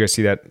bed. Did you guys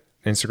see that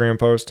Instagram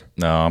post?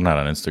 No, I'm not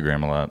on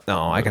Instagram a lot.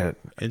 No, I got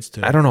it.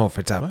 I don't know if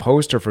it's a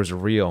post or if it was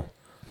real.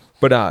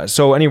 But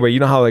so anyway, you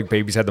know how like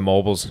babies had the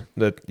mobiles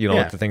that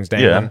let the things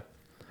dangling? Yeah.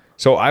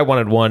 So I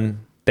wanted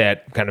one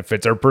that kind of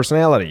fits our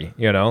personality,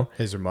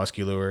 His are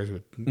musculars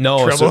with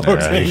treble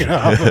hooks hanging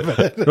off of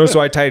it. No,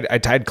 so I tied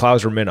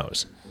Clouser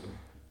minnows.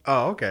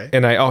 Oh, okay.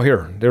 And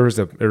there was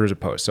a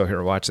post. So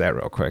here, watch that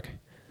real quick.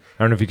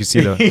 I don't know if you can see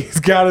the. He's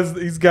got his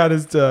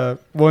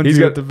onesie He's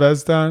got with the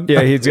vest on.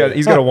 Yeah, he's got a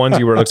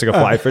onesie where it looks like a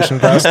fly fishing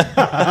vest,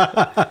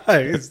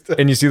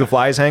 and you see the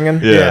flies hanging.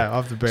 Yeah,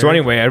 off the barrel. So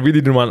anyway, I really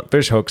didn't want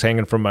fish hooks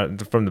hanging from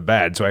the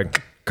bed, so I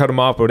cut them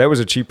off. But that was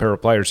a cheap pair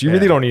of pliers. So you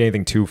really don't need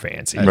anything too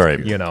fancy, right?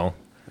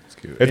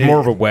 It's more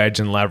of a wedge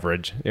and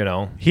leverage.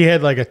 He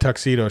had like a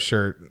tuxedo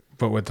shirt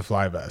but with the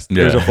fly vest.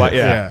 It was a Yeah. fly.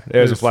 Yeah, Yeah.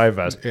 it was a fly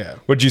vest. Yeah.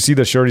 Would you see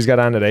the shirt he's got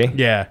on today?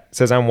 Yeah. It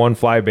says I'm one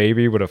fly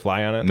baby with a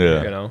fly on it.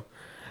 Yeah. You know.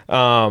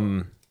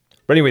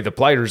 But anyway, the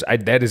pliers,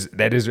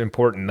 that is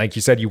important. Like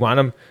you said, you want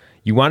them.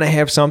 You want to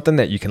have something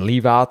that you can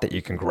leave out, that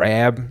you can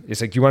grab.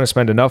 It's like you want to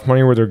spend enough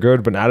money where they're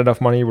good, but not enough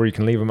money where you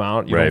can leave them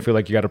out. You Right. don't feel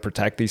like you got to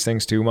protect these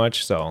things too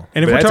much. So,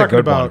 And if but we're that's a talking good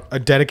about one. a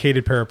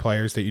dedicated pair of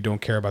pliers that you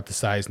don't care about the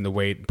size and the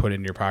weight and put it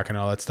in your pocket and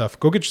all that stuff,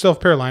 go get yourself a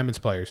pair of Lyman's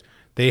pliers.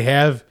 They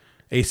have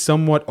a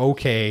somewhat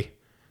okay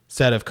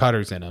set of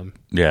cutters in them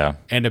Yeah.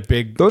 and a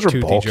big Those are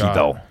toothy bulky, jaw.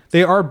 though.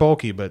 They are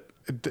bulky, but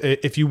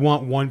if you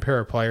want one pair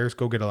of pliers,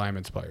 go get a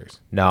Lyman's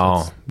pliers.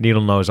 No,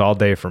 needle nose all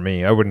day for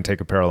me. I wouldn't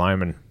take a pair of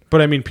Lyman.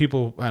 But I mean,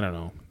 people, I don't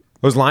know.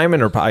 Those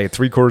Lyman are probably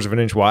 3/4 of an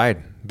inch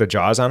wide. The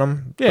jaws on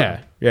them. Yeah.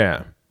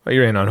 Yeah. Well,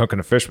 you ain't unhooking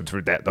a fish with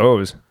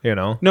those, you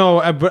know.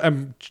 No,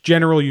 but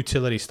general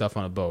utility stuff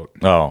on a boat.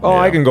 Oh. Oh, yeah.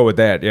 I can go with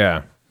that,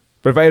 yeah.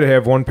 But if I had to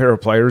have one pair of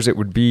pliers, it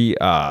would be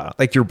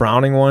like your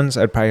Browning ones.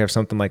 I'd probably have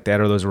something like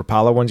that, or those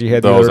Rapala ones you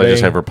had the Those other I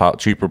just day. have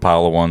cheap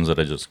Rapala ones that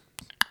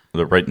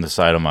they're right in the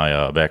side of my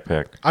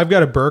backpack. I've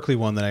got a Berkeley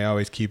one that I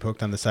always keep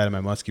hooked on the side of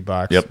my muskie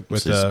box. Yep,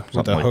 with it's the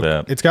something like hook.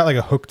 that. It's got like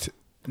a hooked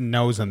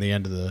nose on the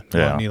end of the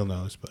Yeah. needle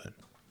nose, but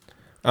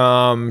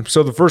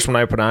So the first one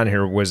I put on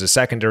here was a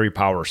secondary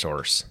power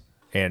source,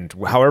 and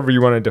however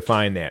you want to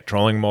define that,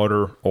 trolling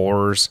motor,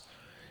 oars,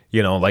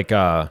 you know, like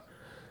that.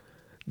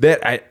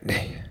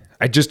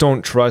 I just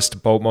don't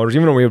trust boat motors,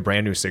 even though we have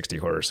brand new 60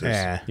 horses.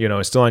 Yeah. You know,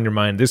 it's still on your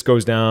mind. This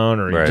goes down,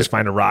 or you Right. just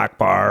find a rock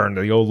bar and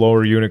the old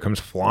lower unit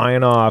comes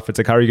flying off. It's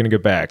like, how are you going to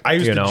get back? I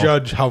used you to know?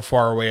 judge how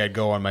far away I'd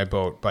go on my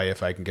boat by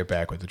if I can get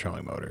back with the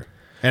trolling motor.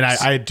 And I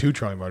had two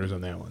trolling motors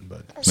on that one,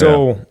 but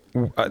So,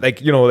 like,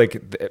 you know,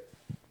 like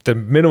the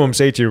minimum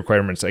safety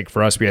requirements, like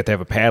for us, we have to have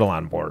a paddle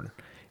on board.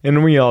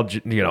 And we all,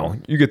 you know,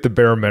 you get the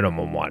bare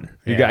minimum one.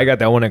 I got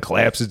that one that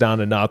collapses down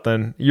to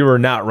nothing. You are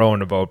not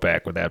rowing a boat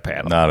back with that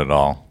paddle. Not at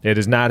all. It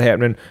is not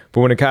happening.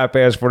 But when a cop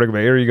asks for it,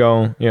 here you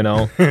go, you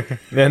know.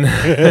 And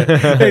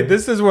hey,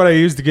 this is what I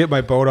used to get my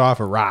boat off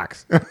of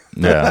rocks.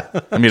 Yeah.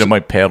 I mean, it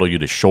might paddle you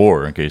to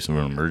shore in case of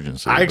an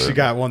emergency. I actually but-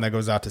 got one that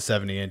goes out to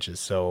 70 inches.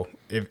 So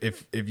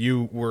if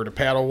you were to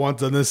paddle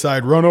once on this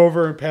side, run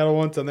over and paddle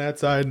once on that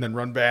side, and then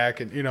run back,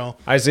 and you know,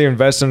 I say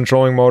invest in a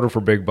trolling motor for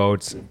big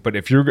boats. But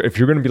if you're going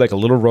to be like a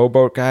little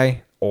rowboat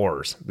guy,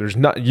 oars. There's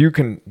not you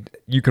can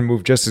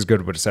move just as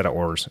good with a set of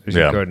oars as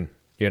you Yeah. could.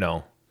 You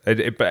know,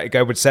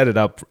 I would set it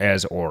up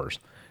as oars.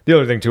 The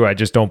other thing too, I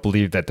just don't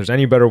believe that there's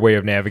any better way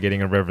of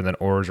navigating a river than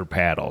oars or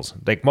paddles.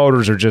 Like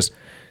motors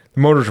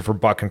are for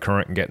bucking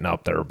current and getting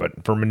up there, but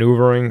for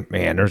maneuvering,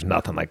 man, there's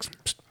nothing like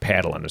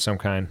paddling of some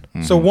kind.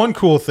 So one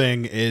cool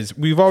thing is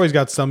we've always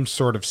got some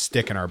sort of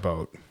stick in our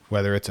boat,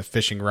 whether it's a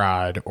fishing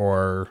rod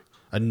or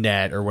a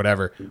net or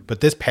whatever.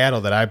 But this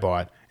paddle that I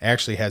bought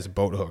actually has a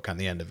boat hook on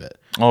the end of it.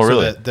 Oh,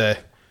 really? So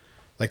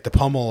the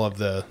pummel of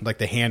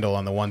the handle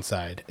on the one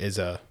side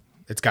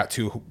it's got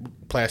two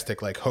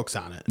plastic like hooks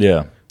on it.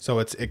 Yeah. So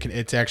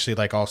it's actually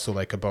like also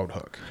like a boat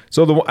hook.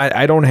 So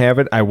I don't have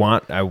it.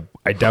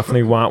 I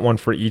definitely want one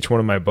for each one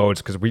of my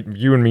boats because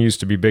you and me used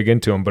to be big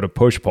into them, but a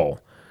push pole.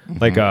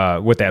 Like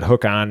with that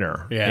hook on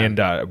there. Yeah.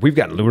 And we've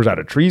gotten lures out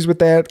of trees with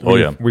that. Oh,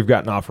 yeah. We've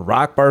gotten off of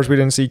rock bars we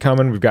didn't see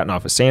coming. We've gotten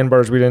off of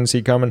sandbars we didn't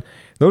see coming.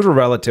 Those are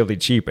relatively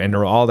cheap, and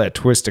they're all that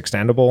twist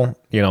extendable,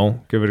 you know,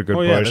 give it a good Oh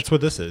push. yeah, that's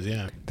what this is.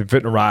 Yeah. To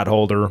fit in a rod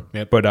holder.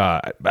 Yep. But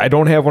I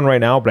don't have one right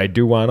now, but I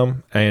do want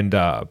them. And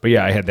but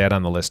yeah, I had that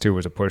on the list too,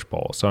 was a push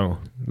pole. So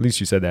at least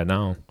you said that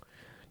now.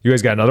 You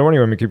guys got another one? Or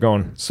you want me to keep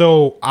going?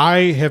 So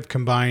I have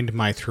combined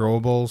my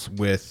throwables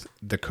with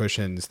the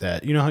cushions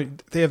that, you know, how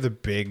they have the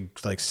big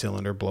like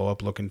cylinder blow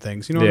up looking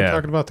things. You know what Yeah. I'm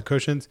talking about? The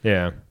cushions.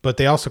 Yeah. But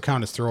they also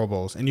count as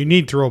throwables, and you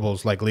need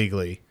throwables like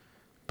legally.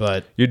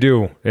 But You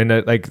do. And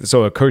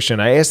so a cushion,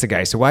 I asked the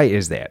guy, so why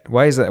is that?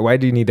 Why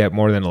do you need that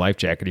more than a life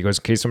jacket? He goes,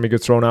 in case somebody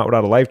gets thrown out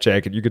without a life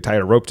jacket, you could tie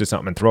a rope to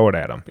something and throw it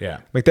at them. Yeah.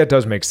 Like that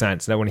does make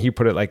sense. That when he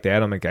put it like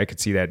that, I'm like, I could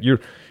see that.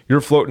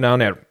 You're floating down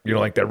that, you know,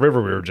 like that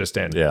river we were just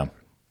in. Yeah.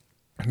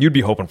 You'd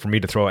be hoping for me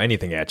to throw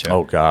anything at you.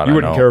 Oh, God, You I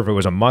wouldn't know. care if it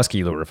was a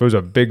muskie lure. If it was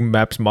a big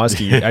Meps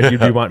muskie, you'd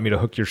be wanting me to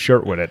hook your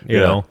shirt with it, you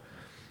Yeah. know?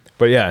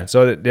 But yeah,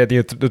 so the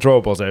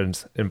throwables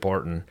are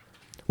important.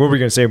 What were we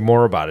going to say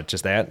more about it?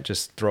 Just that?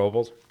 Just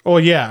throwables? oh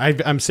yeah,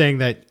 I'm saying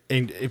that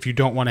if you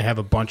don't want to have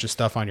a bunch of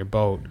stuff on your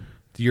boat,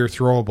 your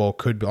throwable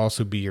could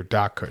also be your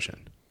dock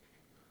cushion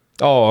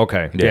Oh,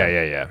 okay. Yeah.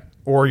 Yeah.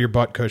 or your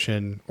butt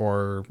cushion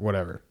or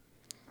whatever.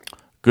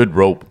 Good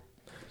rope.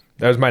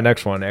 That was my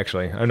next one,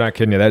 actually. I'm not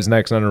kidding you. That's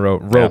next on the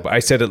rope. Yeah. I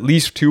said at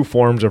least 2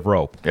 forms of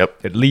rope.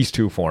 Yep. At least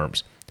 2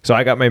 forms. So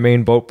I got my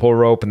main boat pull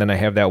rope, and then I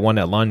have that one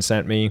that Lund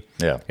sent me.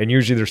 Yeah. And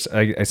usually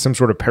there's some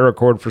sort of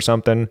paracord for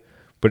something,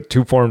 but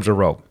 2 forms of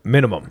rope,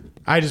 minimum.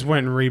 I just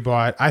went and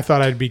rebought. I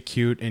thought I'd be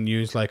cute and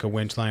use like a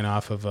winch line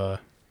off of a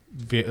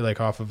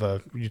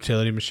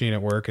utility machine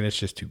at work, and it's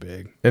just too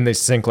big. And they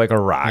sink like a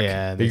rock.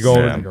 Yeah, You they go,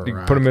 sink like a you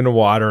rock. put them in the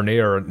water,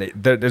 and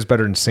that's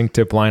better than sink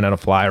tip line on a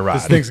fly rod.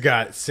 This thing's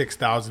got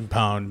 6,000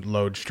 pound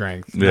load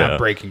strength, Yeah. not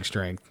breaking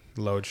strength,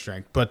 load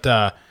strength. But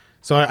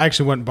so I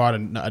actually went and bought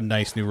a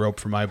nice new rope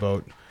for my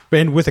boat.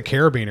 And with a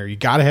carabiner, you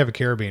got to have a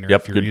carabiner.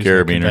 Yep, if you're good using a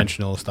carabiner.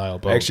 conventional style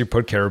boat. I actually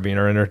put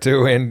carabiner in there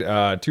too,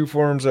 and two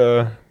forms.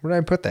 Where did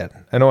I put that?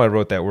 I know I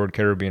wrote that word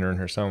carabiner in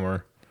here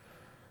somewhere.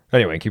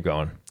 Anyway, keep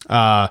going.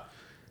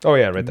 Oh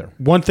yeah, right there.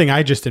 One thing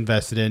I just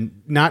invested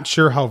in. Not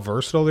sure how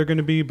versatile they're going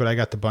to be, but I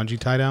got the bungee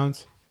tie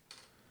downs.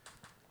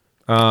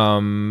 I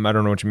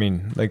don't know what you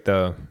mean, like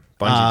the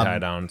bungee tie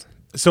downs.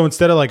 So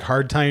instead of like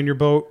hard tying your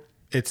boat,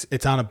 it's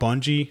on a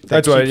bungee.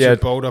 That's keeps what. Yeah. your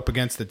boat up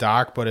against the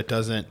dock, but it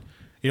doesn't.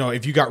 You know,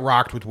 if you got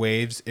rocked with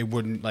waves, it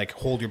wouldn't like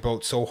hold your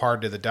boat so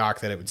hard to the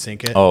dock that it would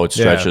sink it. Oh, it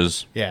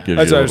stretches. Yeah. Gives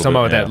That's you what a I was talking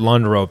little about with bit, that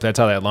Lund rope. That's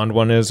how that Lund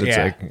one is. It's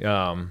Yeah.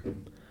 like,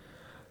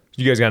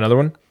 you guys got another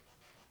one?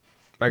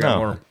 I got No,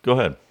 more. go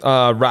ahead.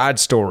 Rod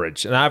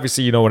storage. And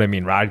obviously, you know what I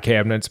mean, rod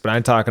cabinets, but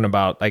I'm talking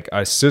about like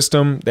a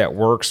system that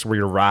works where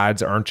your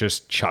rods aren't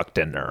just chucked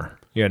in there,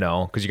 you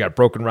know, because you got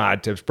broken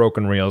rod tips,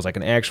 broken reels, like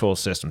an actual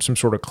system, some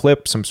sort of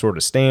clip, some sort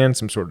of stand,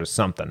 some sort of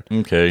something.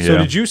 Okay, yeah. So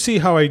did you see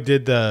how I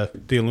did the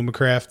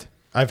Alumacraft?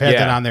 I've had Yeah.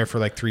 that on there for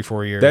like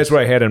 3-4 years. That's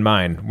what I had in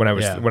mind when I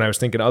was Yeah.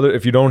 thinking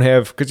if you don't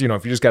have, because you know,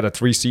 if you just got a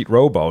 3-seat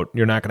rowboat,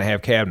 you're not going to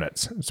have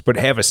cabinets, but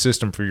have a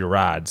system for your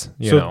rods.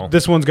 You know,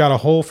 this one's got a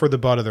hole for the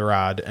butt of the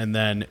rod and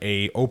then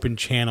a open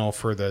channel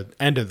for the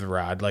end of the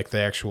rod, like the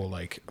actual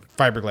like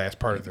fiberglass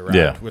part of the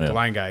rod with the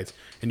line guides.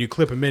 And you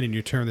clip them in and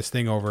you turn this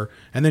thing over,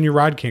 and then your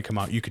rod can't come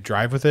out. You could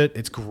drive with it.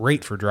 It's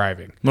great for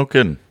driving. No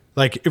kidding.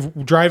 Like if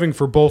driving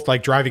for both,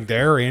 like driving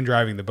there and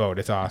driving the boat,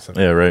 it's awesome.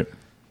 Yeah, right.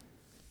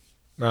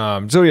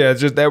 So yeah,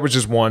 that was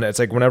just one. It's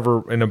like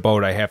whenever in a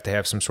boat, I have to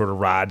have some sort of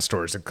rod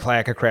storage. The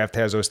Clackacraft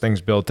has those things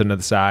built into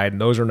the side,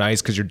 and those are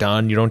nice because you're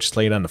done. You don't just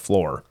lay it on the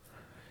floor.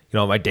 You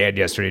know, my dad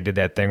yesterday did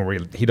that thing where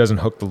he doesn't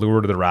hook the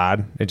lure to the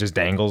rod; it just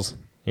dangles.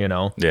 You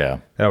know, Yeah.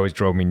 that always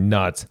drove me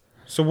nuts.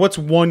 So what's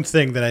one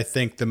thing that I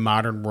think the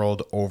modern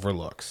world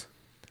overlooks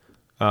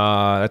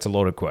That's a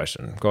loaded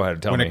question. Go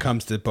ahead, tell when me. it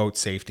comes to boat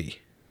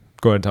safety?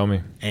 Go ahead, tell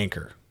me.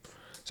 Anchor.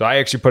 So I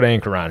actually put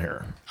anchor on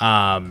here.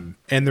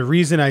 And the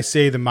reason I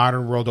say the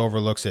modern world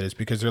overlooks it is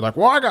because they're like,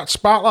 well, I got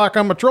spot lock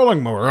on my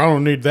trolling motor. I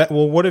don't need that.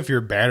 Well, what if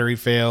your battery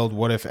failed?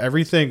 What if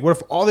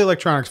all the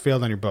electronics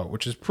failed on your boat,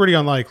 which is pretty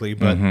unlikely,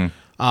 but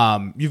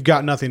you've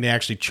got nothing to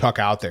actually chuck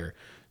out there.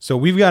 So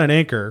we've got an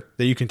anchor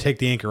that you can take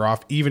the anchor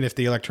off. Even if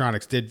the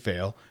electronics did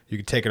fail, you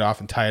can take it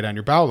off and tie it on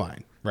your bow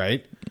line,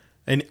 right?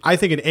 And I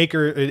think an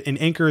anchor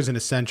is an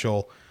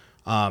essential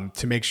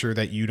to make sure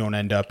that you don't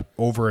end up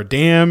over a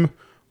dam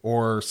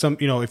or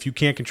if you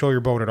can't control your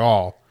boat at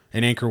all,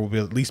 an anchor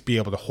will at least be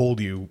able to hold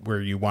you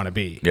where you want to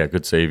be. Yeah,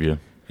 could save you.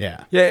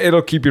 Yeah. Yeah,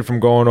 it'll keep you from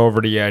going over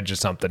the edge of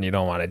something you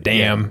don't want to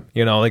dam.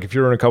 You know, like if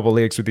you're in a couple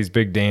lakes with these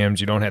big dams,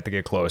 you don't have to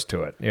get close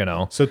to it, you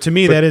know. So to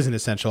me, that is an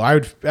essential.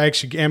 I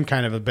actually am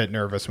kind of a bit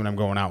nervous when I'm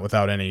going out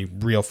without any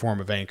real form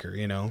of anchor,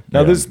 you know.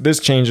 Now this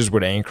changes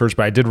with anchors,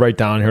 but I did write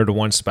down here the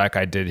one spec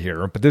I did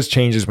here. But this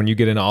changes when you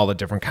get into all the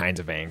different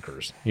kinds of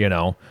anchors, you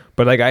know.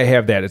 But like I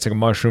have that, it's like a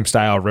mushroom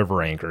style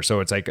river anchor,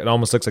 so it's like it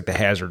almost looks like the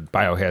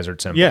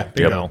biohazard symbol. Yeah.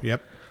 you know.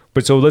 Yep.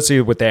 But so let's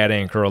see with that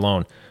anchor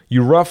alone.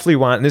 You roughly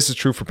want, and this is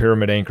true for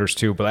pyramid anchors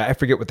too, but I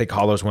forget what they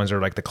call those ones.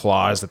 They're like the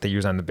claws that they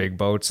use on the big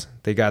boats.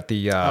 They got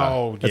the,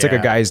 it's like a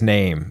guy's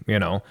name, you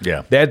know?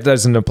 Yeah. That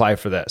doesn't apply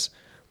for this.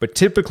 But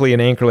typically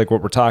an anchor like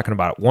what we're talking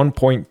about,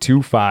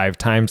 1.25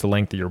 times the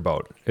length of your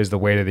boat is the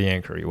weight of the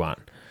anchor you want.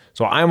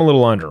 So I'm a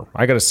little under.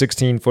 I got a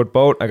 16-foot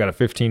boat. I got a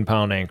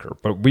 15-pound anchor,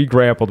 but we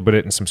grappled with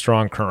it in some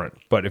strong current.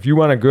 But if you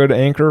want a good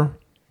anchor,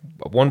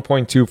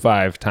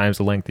 1.25 times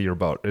the length of your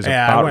boat is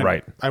about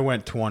right. I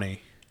went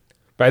 20.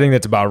 But I think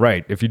that's about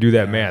right. If you do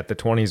that math, the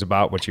 20 is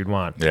about what you'd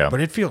want. Yeah. But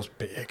it feels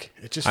big.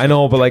 It just I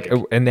know, but big.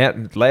 like, and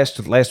that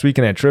last week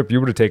in that trip, you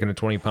would have taken a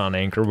 20-pound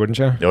anchor, wouldn't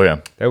you? Oh, yeah.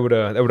 That would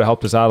have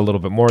helped us out a little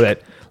bit more.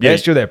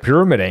 Last year, that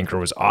pyramid anchor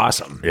was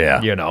awesome.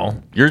 Yeah. You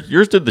know,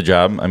 Yours did the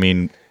job. I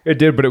mean, it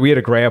did, but we had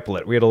to grapple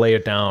it. We had to lay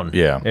it down.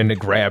 Yeah. And to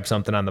grab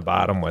something on the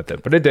bottom with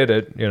it, but it did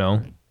it. You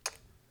know.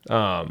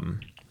 All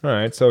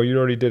right. So you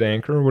already did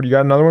anchor. What do you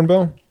got? Another one,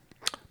 Bill?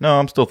 no,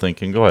 I'm still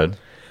thinking. Go ahead.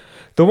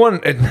 The one,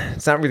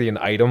 it's not really an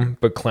item,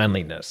 but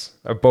cleanliness.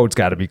 A boat's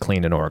got to be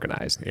clean and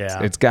organized.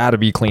 Yeah. It's got to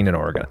be clean and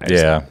organized.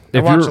 Yeah. I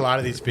If watch you're- a lot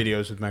of these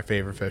videos with my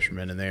favorite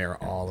fishermen, and they are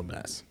all a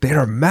mess. They're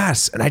a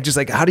mess. And I just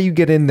like, how do you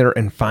get in there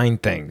and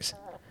find things?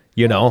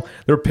 You know,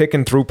 they're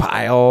picking through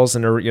piles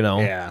and they're, you know.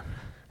 Yeah.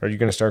 Are you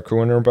going to start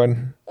cooing there,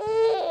 bud?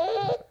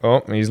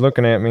 Oh, he's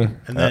looking at me.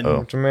 And then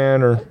What's the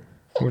matter?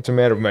 What's the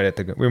matter? We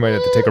might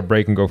have to take a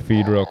break and go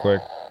feed real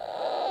quick.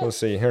 We'll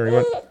see. Here, you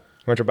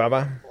want your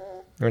baba?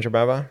 You want your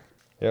baba?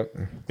 Yep.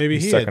 maybe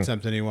He's he sucking. had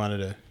something he wanted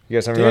to. You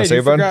got something you want to say,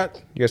 you bud?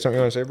 forgot. You got something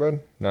you want to say, bud?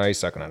 No, he's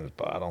sucking on his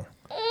bottle.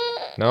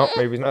 No,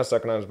 maybe he's not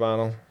sucking on his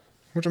bottle.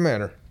 What's the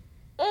matter?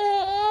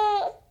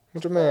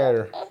 What's the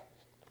matter?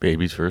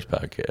 Baby's first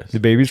podcast. The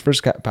baby's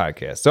first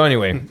podcast. So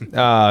anyway,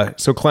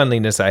 so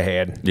cleanliness I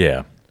had.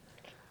 Yeah.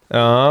 You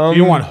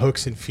don't want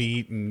hooks and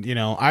feet, and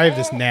I have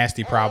this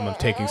nasty problem of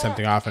taking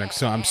something off, and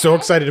so I'm so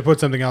excited to put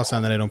something else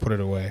on that I don't put it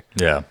away.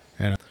 Yeah.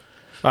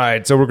 All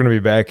right, so we're going to be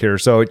back here.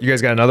 So you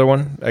guys got another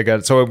one?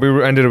 So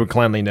ended with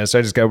cleanliness.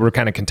 We're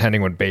kind of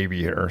contending with baby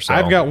here. So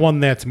I've got one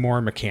that's more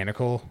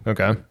mechanical.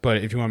 Okay. But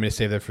if you want me to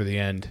save that for the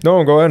end.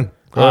 No, go ahead.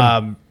 Go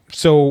ahead.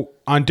 So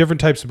on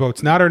different types of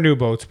boats, not our new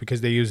boats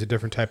because they use a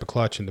different type of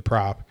clutch in the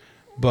prop,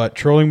 but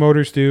trolling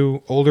motors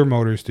do, older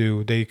motors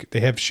do. They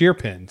have shear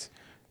pins.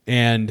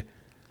 And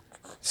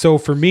so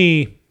for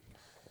me,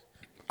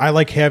 I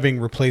like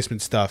having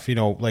replacement stuff,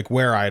 like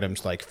wear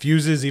items, like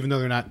fuses, even though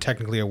they're not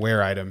technically a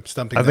wear item.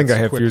 Something I think that's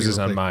I have quickly fuses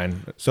on replaced.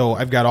 mine. So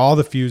I've got all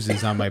the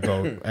fuses on my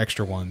boat,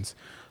 extra ones.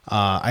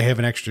 I have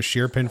an extra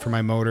shear pin for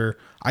my motor.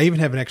 I even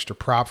have an extra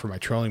prop for my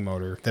trolling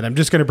motor that I'm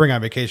just going to bring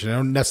on vacation. I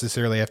don't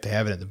necessarily have to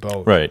have it in the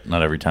boat. Right.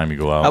 Not every time you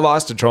go out. I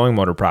lost a trolling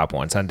motor prop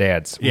once on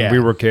Dad's. Yeah. When we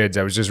were kids.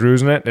 I was just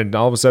using it, and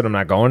all of a sudden I'm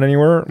not going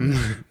anywhere.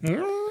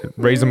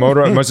 Raised the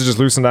motor. It must have just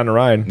loosened on the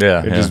ride.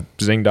 Yeah, It yeah. just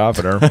zinged off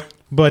at her.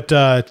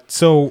 But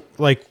so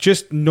like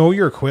just know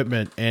your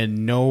equipment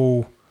and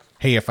know,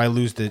 hey, if I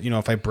lose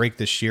if I break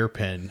the shear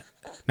pin,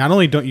 not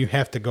only don't you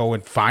have to go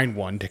and find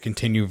one to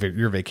continue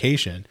your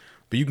vacation,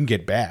 but you can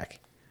get back.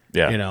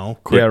 Yeah.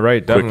 Quick, Yeah,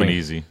 right, Quick and definitely.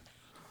 easy.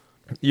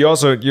 You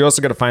also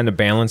got to find the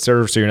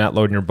balancer so you're not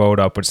loading your boat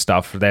up with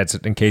stuff that's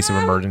in case of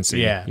emergency.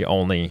 Yeah. You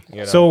only.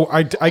 So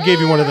I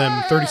gave you one of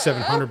them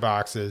 3,700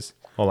 boxes.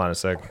 Hold on a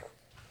sec.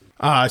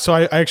 So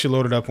I actually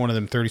loaded up one of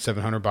them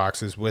 3,700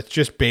 boxes with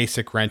just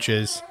basic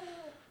wrenches,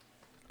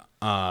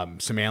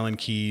 some Allen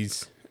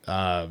keys.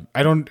 I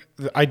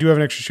do have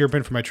an extra shear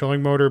pin for my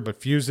trolling motor, but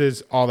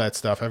fuses, all that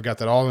stuff. I've got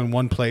that all in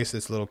one place.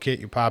 This little kit,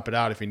 you pop it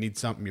out. If you need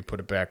something, you put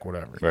it back,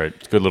 whatever. Right.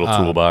 It's a good little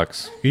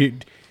toolbox.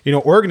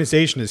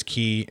 Organization is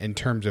key in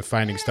terms of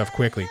finding stuff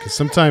quickly because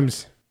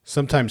sometimes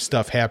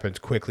stuff happens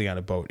quickly on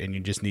a boat and you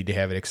just need to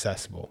have it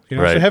accessible. So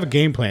Right. have a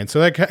game plan.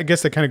 So I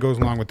guess that kind of goes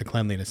along with the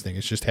cleanliness thing.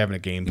 It's just having a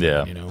game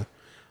plan,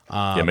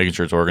 Yeah. Yeah, making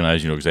sure it's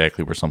organized. You know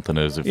exactly where something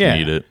is if Yeah.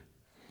 you need it.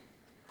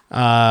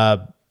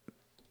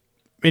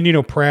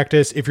 And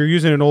practice. If you're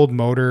using an old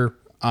motor,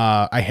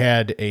 I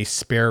had a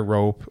spare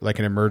rope, like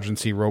an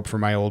emergency rope for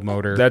my old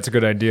motor. That's a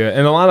good idea.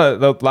 And a lot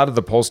of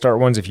the pull start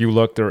ones, if you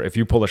look there, if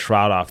you pull a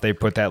shroud off, they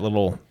put that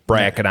little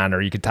bracket on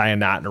there. You could tie a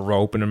knot in a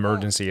rope in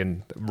emergency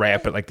and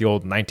wrap it like the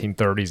old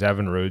 1930s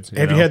Evinrudes.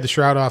 Have you had the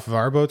shroud off of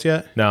our boats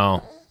yet?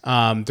 No.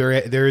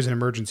 There is an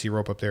emergency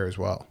rope up there as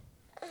well.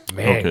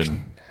 Man, good.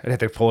 I'd have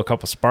to pull a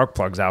couple spark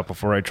plugs out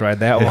before I tried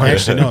that one.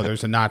 Actually, no,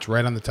 there's a notch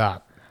right on the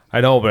top. I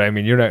know, but I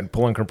mean, you're not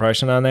pulling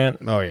compression on that.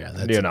 Oh yeah,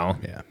 that's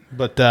Yeah.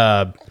 But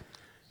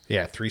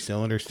 3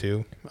 cylinders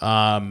too.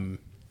 Another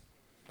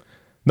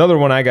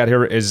one I got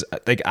here is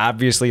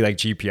obviously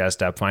GPS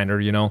depth finder,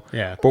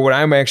 Yeah. But what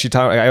I'm actually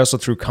talking, I also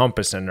threw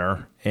compass in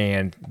there,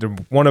 and they're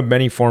one of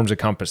many forms of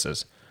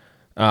compasses.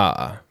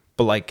 But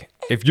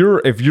if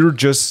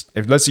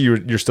let's say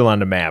you're still on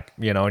the map,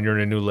 and you're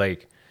in a new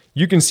lake,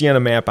 you can see on a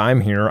map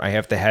I'm here. I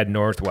have to head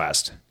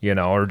northwest,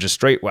 or just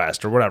straight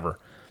west or whatever.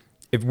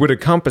 If with a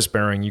compass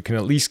bearing, you can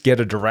at least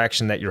get a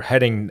direction that you're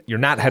heading. You're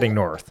not heading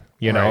north.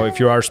 Right. If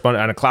you are spun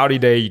on a cloudy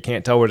day, you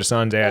can't tell where the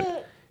sun's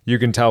at. You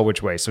can tell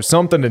which way. So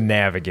something to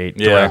navigate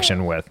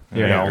direction with. I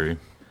agree.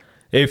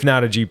 If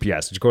not a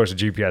GPS, of course, a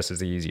GPS is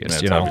the easiest.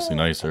 That's obviously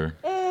nicer.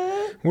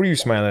 What are you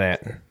smiling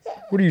at?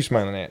 What are you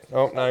smiling at?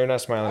 Oh, no, you're not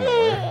smiling.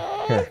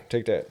 No. Here,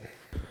 take that.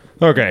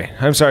 Okay,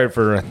 I'm sorry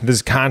for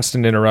this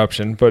constant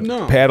interruption, but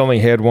No. Pat only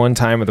had one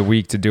time of the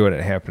week to do it.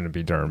 It happened to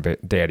be during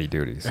daddy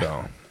duty.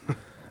 So,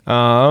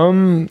 I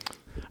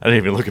didn't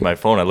even look at my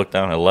phone. I looked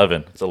down at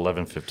 11. It's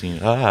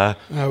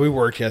 11:15. We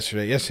worked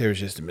yesterday. Yesterday was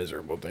just a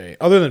miserable day.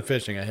 Other than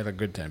fishing, I had a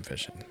good time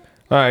fishing.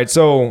 all right.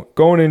 So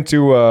going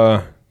into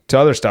to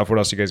other stuff, what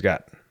else you guys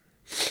got?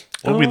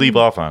 What did we leave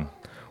off on?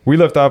 We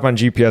left off on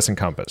GPS and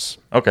compass.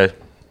 Okay.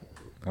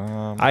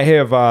 I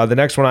have the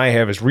next one I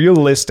have is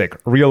realistic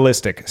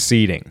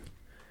seating.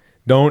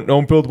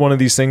 Don't build one of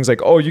these things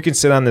like, oh, you can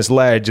sit on this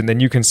ledge and then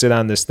you can sit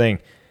on this thing.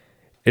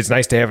 It's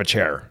nice to have a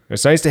chair.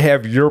 It's nice to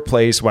have your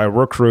place while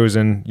we're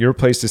cruising, your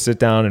place to sit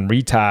down and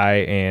retie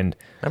and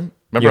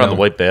Remember on the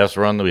White Bass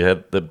run that we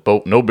had the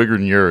boat no bigger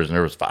than yours and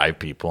there was 5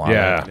 people on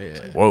Yeah.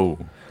 it. Whoa.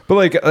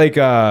 but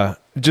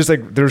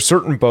there's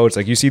certain boats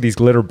like you see these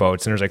glitter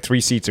boats and there's 3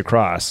 seats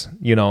across.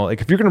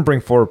 If you're gonna bring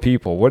 4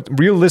 people,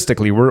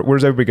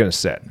 where's everybody gonna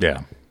sit?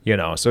 Yeah.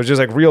 So it's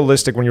just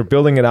realistic when you're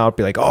building it out.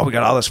 Be like, oh, we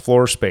got all this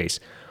floor space.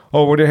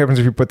 Oh, what happens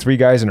if you put 3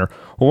 guys in there?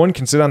 Well, one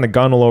can sit on the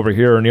gunnel over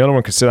here, and the other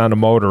one can sit on the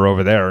motor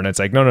over there. And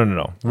it's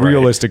no.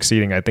 Realistic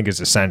seating, I think,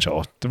 is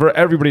essential for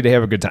everybody to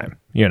have a good time.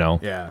 Yeah.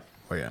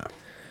 Oh yeah.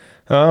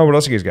 What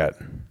else you guys got?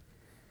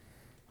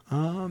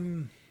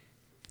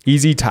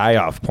 Easy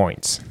tie-off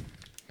points.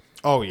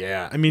 Oh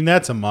yeah. I mean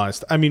that's a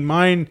must. I mean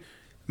mine.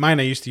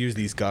 I used to use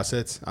these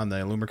gussets on the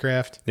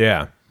Lumacraft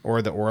Yeah.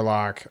 or the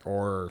Orlock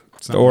or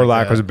The something Orlock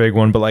like that. was a big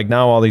one, but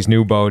now all these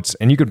new boats,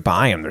 and you could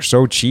buy them. They're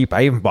so cheap.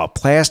 I even bought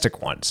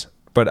plastic ones,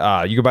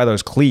 but you could buy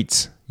those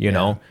cleats.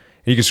 And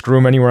you can screw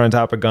them anywhere on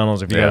top of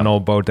gunnels if you got an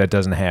old boat that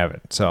doesn't have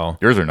it. So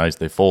Yours are nice.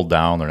 They fold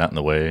down. They're not in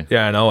the way.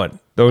 yeah, I know it.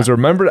 Those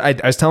remember I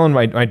was telling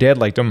my dad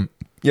liked them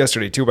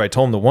yesterday too, but I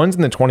told him the ones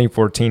in the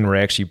 2014 were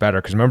actually better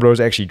because remember those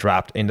actually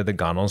dropped into the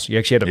gunnels. You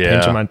actually had to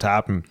pinch them on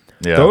top and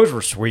Yeah. Those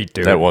were sweet,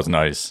 dude. That was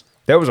nice.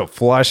 That was a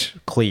flush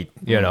cleat,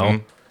 you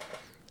know.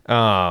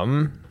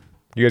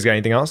 You guys got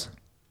anything else?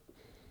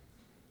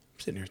 I'm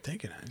sitting here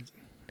thinking.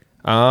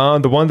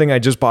 The one thing I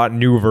just bought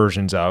new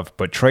versions of,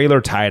 but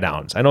trailer tie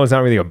downs. I know it's not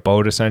really a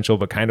boat essential,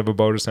 but kind of a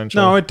boat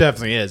essential. No, it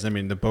definitely is. I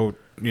mean, the boat,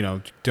 you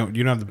don't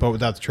have the boat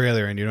without the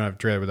trailer, and you don't have the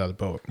trailer without the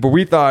boat. But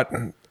we thought,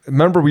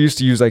 remember we used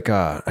to use I'm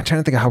trying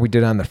to think of how we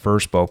did on the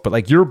first boat, but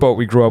like your boat,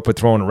 we grew up with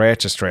throwing a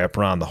ratchet strap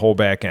around the whole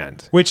back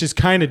end. Which is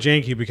kind of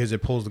janky because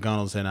it pulls the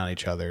gunnels in on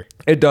each other.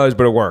 It does,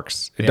 but it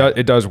works. It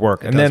does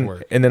work. It does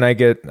work. And then I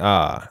get,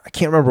 I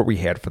can't remember what we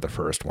had for the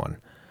first one.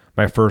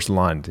 My first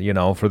Lund,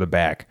 for the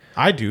back.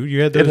 I do.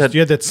 You had those,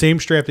 you had that same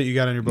strap that you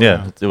got on your boat. Yeah,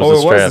 now. it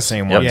was the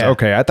same one. Yeah.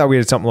 Okay, I thought we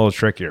had something a little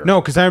trickier.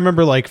 No, because I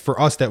remember for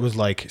us that was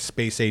like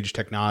space age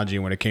technology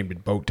when it came to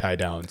boat tie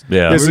downs.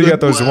 Yeah. Yeah, so you got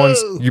those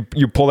ones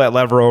you pull that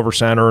lever over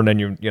center and then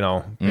you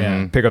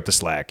pick up the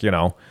slack.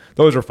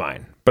 Those are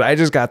fine. But I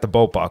just got the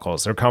boat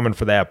buckles. They're coming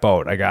for that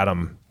boat. I got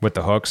them with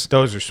the hooks.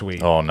 Those are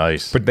sweet. Oh,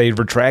 nice. But they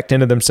retract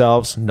into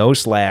themselves. No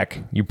slack.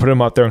 You put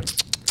them up there,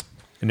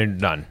 and then you're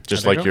done.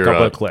 Just like your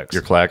couple of clicks.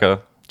 your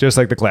clacka. Just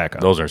like the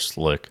Clacka. Those are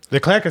slick. The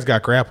Clacka's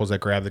got grapples that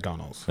grab the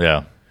gunnels.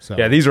 Yeah. So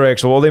Yeah, these are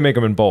actual. Well, they make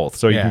them in both,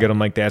 so you Yeah. can get them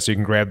like that, so you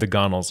can grab the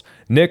gunnels.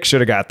 Nick should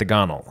have got the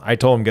gunnel. I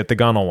told him get the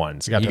gunnel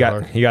ones. He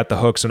got the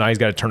hook, so now he's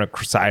got to turn it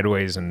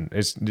sideways, and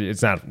it's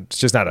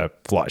just not a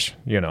flush,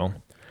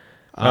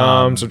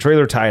 So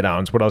trailer tie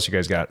downs. What else you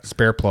guys got?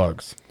 spare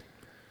plugs.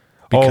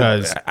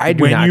 Because I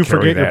do when not you carry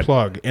forget your that.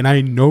 plug, and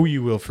I know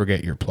you will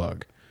forget your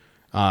plug,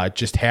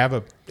 just have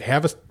a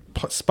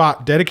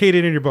spot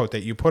dedicated in your boat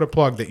that you put a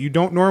plug that you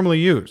don't normally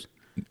use,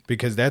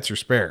 because that's your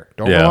spare.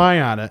 Don't Yeah. rely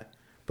on it,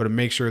 but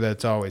make sure that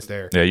it's always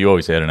there. Yeah, you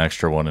always had an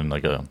extra one in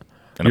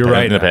You're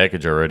right. in the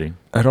package already.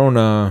 I don't.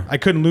 I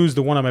couldn't lose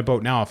the one on my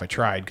boat now if I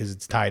tried because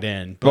it's tied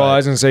in. But Well, I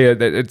was gonna say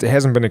it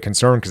hasn't been a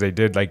concern because they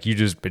did it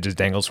just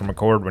dangles from a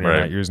cord when you're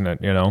Right. not using it.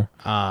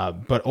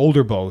 but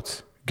older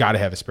boats got to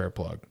have a spare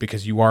plug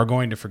because you are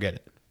going to forget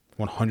it.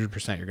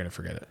 100% you're going to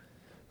forget it.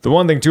 The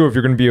one thing too, if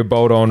you're going to be a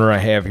boat owner, I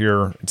have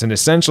here. It's an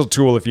essential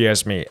tool if you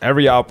ask me.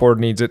 Every outboard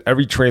needs it.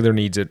 Every trailer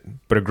needs it.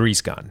 But a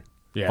grease gun.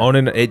 Yeah.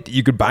 Owning it,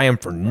 you could buy them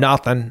for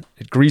nothing.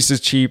 Grease is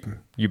cheap.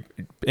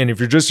 And if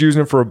you're just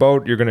using it for a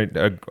boat, you're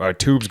a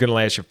tube's gonna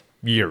last you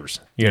years.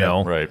 You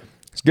know. Right.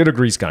 Just get a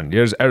grease gun.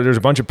 There's a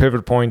bunch of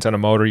pivot points on a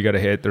motor you got to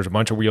hit. There's a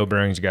bunch of wheel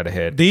bearings you got to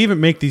hit. They even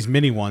make these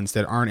mini ones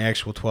that aren't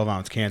actual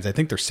 12-ounce cans. I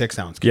think they're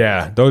 6-ounce cans.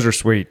 Yeah, those are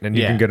sweet, and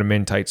you Yeah. can get them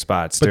in tight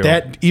spots But too.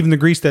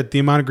 the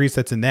amount of grease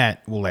that's in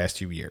that will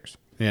last you years.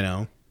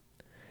 Now,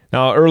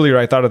 earlier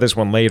I thought of this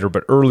one later,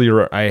 but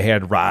earlier I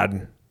had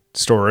rod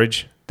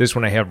storage. This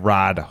one I have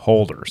rod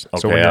holders.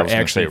 So Okay, when I you're was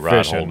gonna actually say rod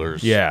fishing,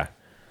 holders. yeah.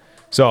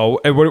 So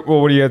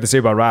what do you have to say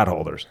about rod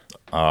holders?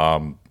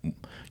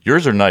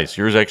 Yours are nice.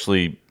 Yours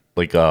actually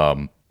like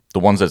the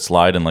ones that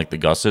slide in like the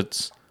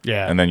gussets.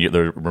 Yeah. And then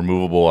they're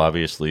removable.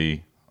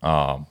 Obviously,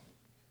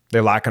 They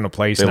lock into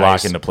place. they nice.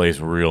 lock into place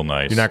real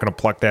nice. You're not going to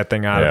pluck that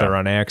thing out of Yeah. there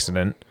on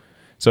accident.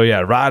 So yeah,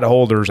 rod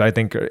holders, I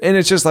think, and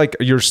it's just like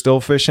you're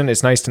still fishing.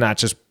 It's nice to not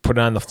just put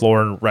it on the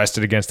floor and rest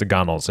it against the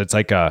gunnels. It's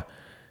like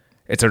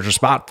there's a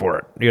spot for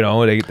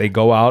it. They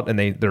go out and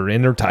they're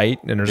in there tight,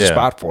 and there's a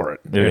spot for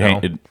it.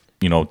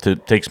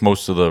 It takes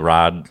most of the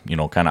rod,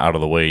 kind of out of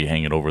the way. You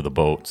hang it over the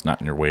boat. It's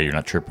not in your way. You're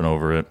not tripping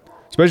over it.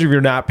 Especially if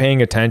you're not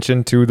paying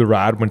attention to the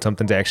rod when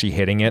something's actually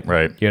hitting it.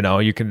 Right.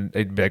 You can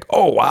it'd be like,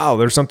 oh wow,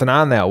 there's something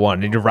on that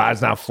one, and your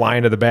rod's not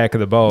flying to the back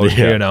of the boat.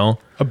 Yeah.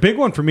 A big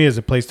one for me is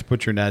a place to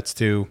put your nets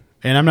too.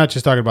 And I'm not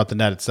just talking about the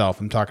net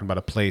itself. I'm talking about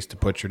a place to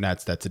put your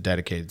nets that's a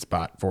dedicated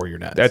spot for your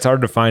nets. That's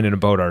hard to find in a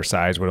boat our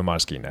size with a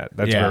muskie net.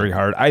 That's Yeah. very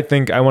hard. I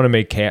think I want to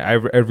make I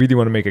really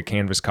want to make a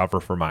canvas cover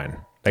for mine.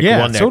 Like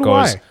Yeah, one that so do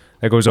goes I.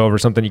 that goes over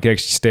something you can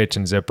actually stitch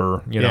and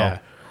zipper. Yeah.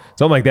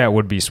 Something like that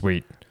would be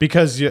sweet.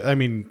 Because,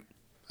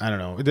 I don't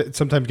know.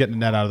 Sometimes getting the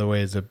net out of the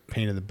way is a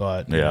pain in the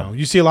butt. Yeah.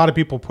 You see a lot of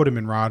people put them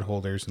in rod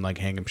holders and like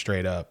hang them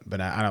straight up, but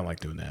I don't like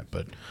doing that.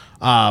 But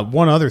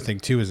one other thing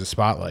too is a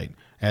spotlight.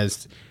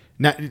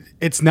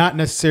 It's not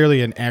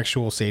necessarily an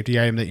actual safety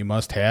item that you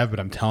must have, but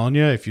I'm telling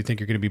you, if you think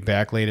you're going to be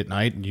back late at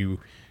night and you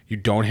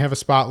don't have a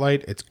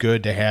spotlight, it's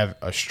good to have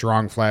a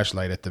strong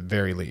flashlight at the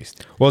very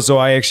least. Well, so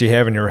I actually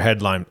have in your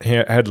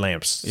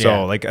headlamps. Yeah.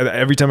 So like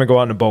every time I go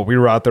out in a boat, we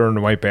were out there in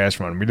the White Bass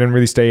Run. We didn't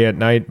really stay at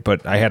night,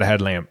 but I had a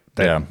headlamp.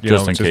 That,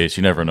 Just in case.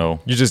 You never know.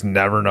 You just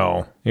never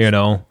know.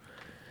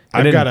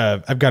 I've got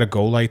a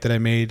Go light that I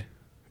made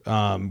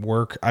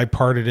work. I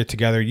parted it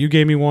together. You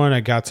gave me one.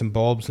 I got some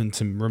bulbs and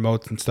some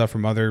remotes and stuff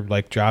from other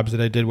like jobs that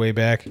I did way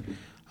back.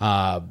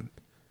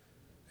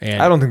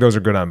 And I don't think those are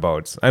good on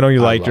boats. I know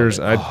you like love yours.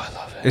 it. I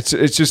love it.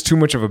 It's just too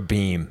much of a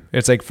beam.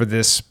 It's like for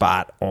this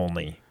spot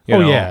only.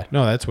 Yeah,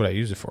 no, that's what I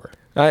use it for.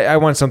 I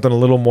want something a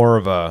little more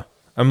of a.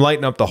 I'm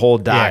lighting up the whole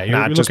dock, you're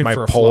not just looking my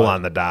for a pole flood.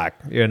 on the dock.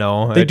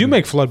 They do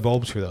make flood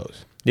bulbs for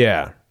those.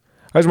 Yeah,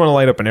 I just want to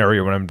light up an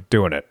area when I'm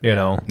doing it.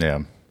 Yeah.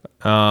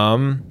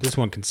 This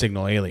one can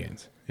signal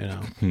aliens.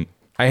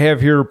 I I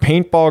have here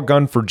paintball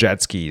gun for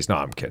jet skis. No,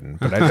 I'm kidding.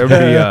 But that would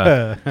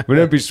be,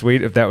 wouldn't it be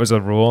sweet if that was a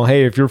rule?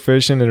 Hey, if you're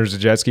fishing and there's a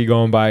jet ski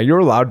going by, you're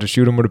allowed to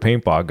shoot them with a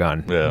paintball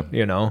gun. Yeah.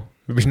 You know,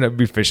 we'd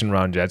be fishing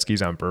around jet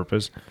skis on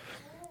purpose.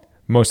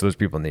 Most of those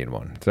people need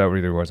one. So that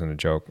really wasn't a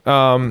joke.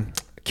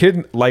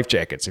 Kid life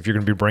jackets. If you're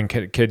going to be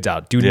bringing kids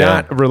out, do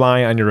not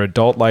rely on your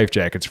adult life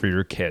jackets for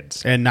your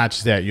kids. And not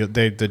just that,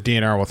 the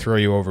DNR will throw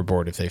you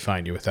overboard if they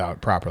find you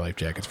without proper life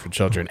jackets for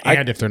children,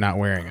 and if they're not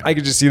wearing them. I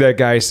could just see that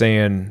guy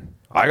saying,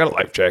 I got a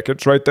life jacket.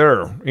 It's right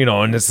there. You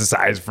know, and it's the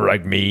size for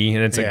like me.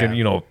 And it's like,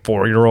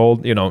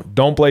 4-year-old. You know,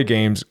 don't play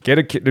games. Get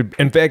a kid.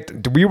 In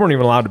fact, we weren't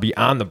even allowed to be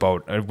on the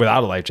boat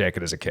without a life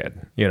jacket as a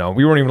kid. You know,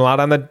 we weren't even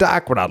allowed on the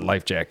dock without a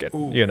life jacket.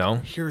 Ooh, you know,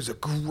 here's a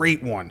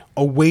great one.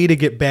 A way to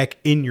get back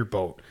in your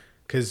boat.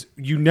 Because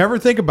you never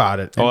think about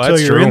it until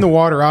you're in the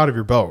water out of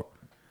your boat.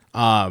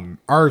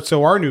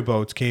 Our new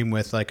boats came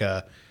with like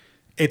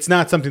it's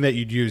not something that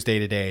you'd use day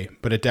to day,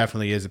 but it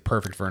definitely is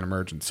perfect for an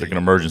emergency. It's like an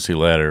emergency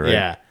ladder,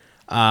 right?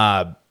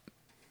 Yeah.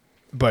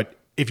 But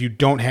if you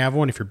don't have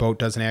one, if your boat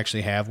doesn't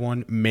actually have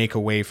one, make a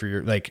way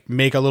for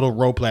make a little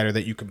rope ladder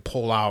that you can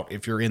pull out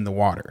if you're in the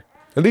water.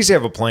 At least you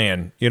have a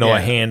plan, a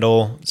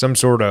handle, some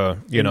sort of,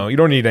 you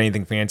don't need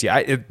anything fancy.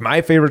 My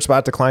favorite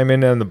spot to climb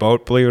in on the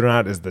boat, believe it or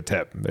not, is the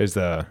tip, is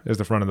the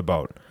front of the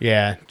boat.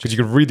 Yeah. Because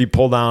you can really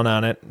pull down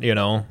on it, and you're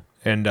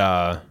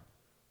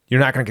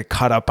not going to get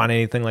cut up on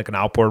anything like an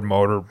outboard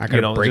motor. Not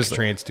going to break the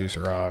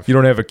transducer off. You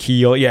don't have a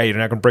keel. Yeah, you're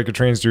not going to break a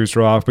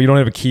transducer off, but you don't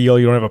have a keel.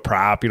 You don't have a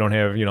prop. You don't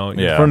have,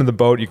 in front of the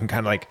boat, you can kind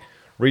of like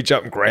reach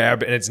up and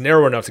grab, and it's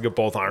narrow enough to get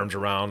both arms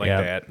around like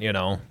that,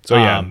 So,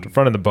 the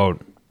front of the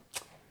boat.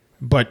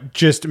 But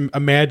just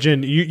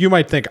imagine, you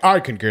might think, I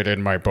can get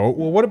in my boat.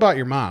 Well, what about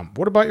your mom?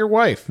 What about your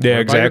wife? Yeah,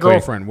 what exactly. about your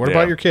girlfriend? What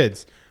about your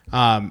kids?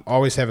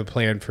 Always have a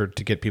plan to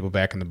get people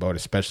back in the boat,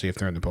 especially if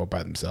they're in the boat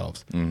by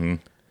themselves. Mm-hmm.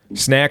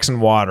 Snacks and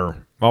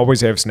water.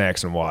 Always have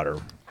snacks and water.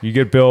 You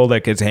get Bill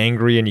that gets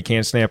hangry and you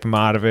can't snap him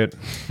out of it.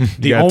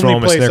 The only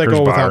place I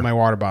go without my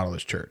water bottle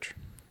is church.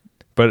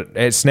 But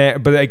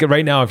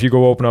right now, if you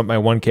go open up my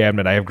one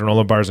cabinet, I have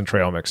granola bars and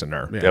trail mix in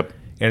there. Yeah. Yep.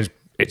 And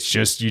it's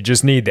just, you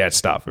just need that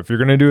stuff. If you're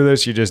going to do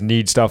this, you just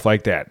need stuff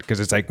like that. Because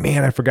it's like,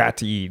 man, I forgot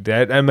to eat.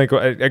 I'm like,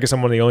 I guess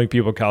I'm one of the only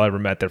people Cal ever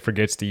met that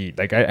forgets to eat.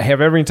 Like, I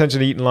have every intention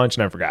of eating lunch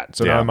and I forgot.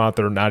 So now I'm out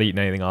there not eating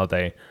anything all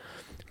day.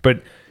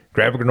 But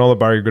grab a granola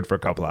bar, you're good for a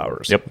couple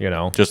hours. Yep.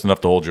 Just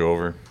enough to hold you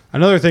over.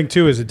 Another thing,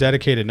 too, is a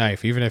dedicated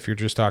knife. Even if you're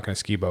just talking a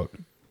ski boat,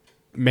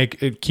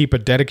 keep a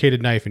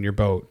dedicated knife in your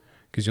boat.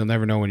 Because you'll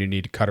never know when you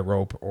need to cut a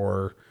rope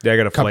or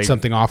cut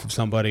something off of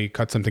somebody,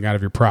 cut something out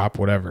of your prop,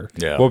 whatever.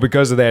 Yeah. Well,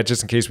 because of that,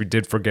 just in case we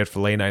did forget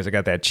fillet knives, I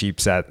got that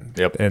cheap set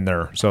in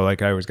there. So,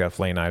 like, I always got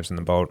fillet knives in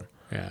the boat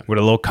with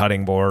a little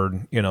cutting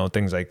board,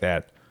 things like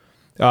that.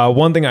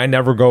 One thing I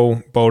never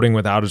go boating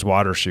without is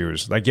water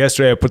shoes. Like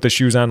yesterday, I put the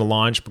shoes on to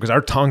launch because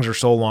our tongues are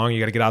so long. You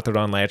got to get out there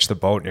to unlatch the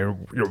boat,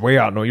 and you're way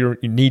out. No, you're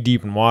knee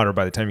deep in water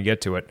by the time you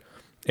get to it.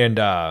 And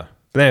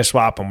but then I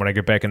swap them when I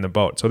get back in the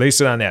boat. So they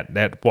sit on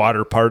that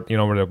water part,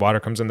 where the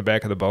water comes in the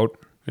back of the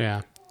boat.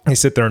 Yeah. They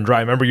sit there and dry.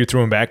 Remember you threw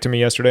them back to me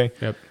yesterday?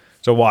 Yep.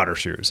 So water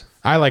shoes.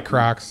 I like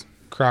Crocs.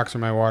 Crocs are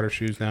my water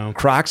shoes now.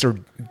 Crocs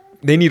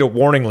they need a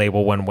warning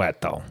label when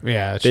wet, though.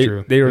 Yeah, that's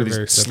true. They are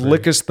the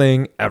slickest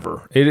thing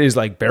ever. It is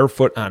like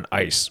barefoot on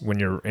ice when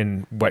you're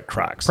in wet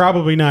Crocs.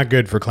 Probably not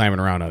good for climbing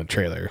around on a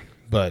trailer,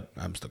 but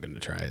I'm still going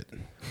to try it.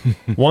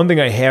 One thing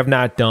I have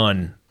not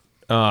done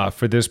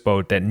for this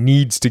boat that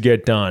needs to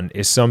get done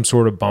is some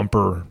sort of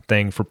bumper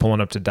thing for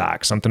pulling up to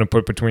dock. Something to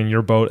put between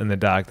your boat and the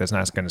dock that's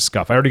not going to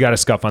scuff. I already got a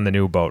scuff on the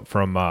new boat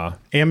from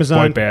Amazon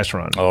White Bass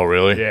Run. Oh,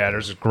 really? Yeah,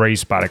 there's a gray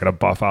spot I got to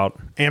buff out.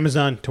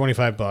 Amazon,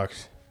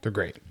 $25. They're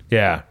great.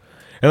 Yeah.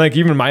 And like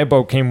even my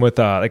boat came with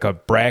like a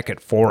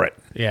bracket for it.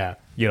 Yeah.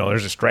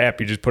 There's a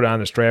strap. You just put on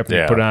the strap and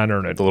you put it on there.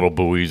 And the little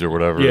buoys or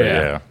whatever.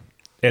 Yeah.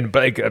 And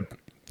but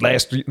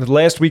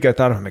last week I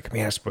thought, I'm like,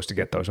 man, I'm supposed to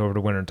get those over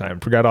the winter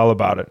time. Forgot all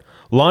about it.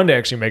 Lund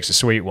actually makes a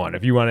sweet one.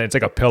 If you want it, it's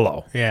like a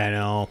pillow. Yeah, I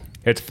know.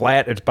 It's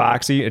flat, it's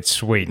boxy, it's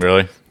sweet.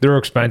 Really? They're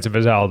expensive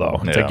as hell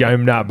though. It's like,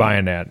 I'm not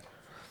buying that.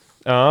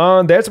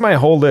 That's my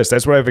whole list.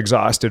 That's what I've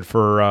exhausted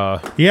for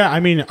yeah, I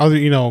mean,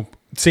 other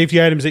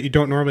safety items that you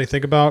don't normally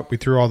think about. We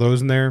threw all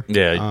those in there.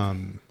 Yeah.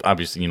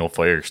 Obviously,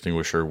 fire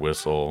extinguisher,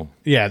 whistle.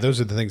 Yeah,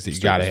 those are the things that you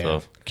gotta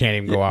have. Can't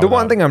even go out. The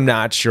one thing I'm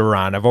not sure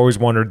on, I've always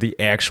wondered the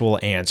actual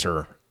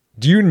answer.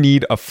 Do you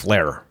need a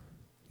flare?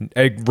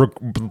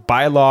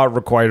 By law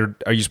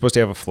required, are you supposed to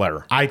have a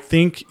flare? I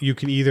think you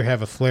can either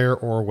have a flare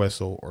or a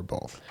whistle or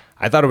both.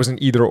 I thought it was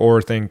an either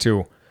or thing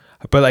too.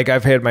 But like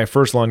I've had my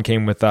first one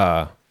came with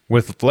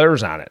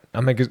flares on it.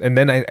 I'm like, and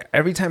then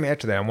every time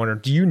after that, I'm wondering,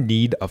 do you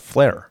need a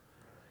flare?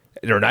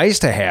 They're nice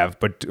to have,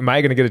 but am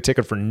I going to get a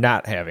ticket for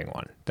not having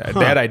one?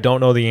 That I don't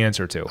know the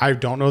answer to. I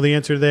don't know the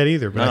answer to that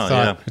either, but I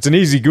thought it's an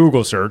easy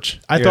Google search.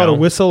 I thought a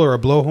whistle or a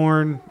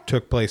blowhorn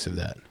took place of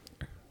that.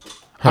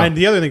 Huh. And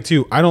the other thing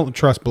too, I don't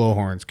trust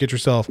blowhorns. Get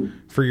yourself,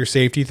 for your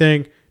safety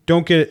thing,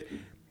 don't get it.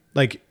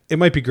 Like, it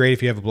might be great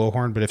if you have a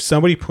blowhorn, but if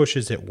somebody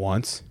pushes it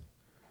once,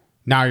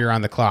 now you're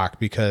on the clock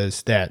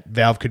because that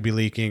valve could be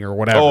leaking or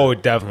whatever. Oh,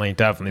 definitely.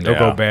 They'll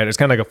go bad. It's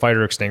kind of like a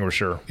fire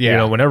extinguisher. Yeah. You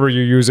know, whenever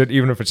you use it,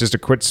 even if it's just a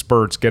quick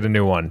spurts, get a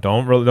new one.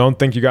 Don't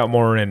think you got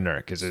more in there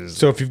because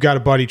So if you've got a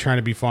buddy trying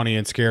to be funny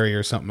and scary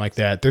or something like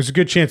that, there's a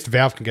good chance the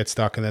valve can get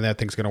stuck and then that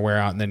thing's going to wear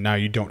out and then now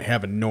you don't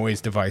have a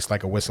noise device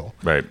like a whistle.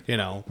 Right. You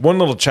know. one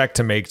little check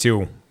to make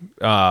too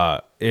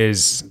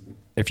is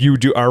if you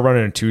are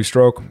running a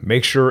 2-stroke,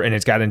 make sure, and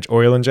it's got an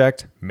oil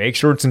inject, make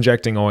sure it's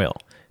injecting oil.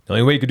 The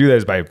only way you could do that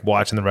is by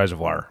watching the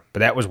reservoir.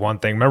 But that was one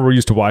thing. Remember, we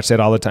used to watch that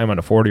all the time on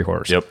a 40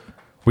 horse. Yep.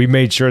 We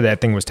made sure that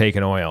thing was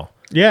taking oil.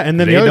 Yeah, and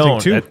then They the other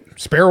don't. thing too,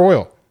 spare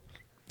oil.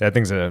 That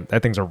thing's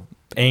a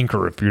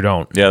anchor if you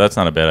don't. Yeah, that's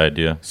not a bad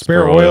idea.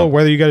 Spare oil,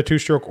 whether you got a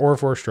 2-stroke or a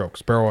 4-stroke,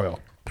 spare oil.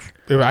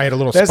 I had a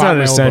little That's spot not in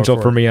my essential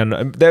elbow for me.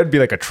 That would be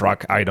like a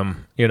truck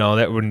item. You know,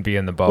 that wouldn't be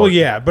in the boat. Well,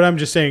 yeah, but I'm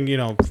just saying,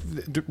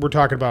 we're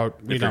talking about,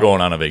 If you're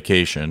going on a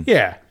vacation.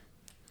 Yeah.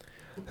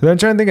 Then I'm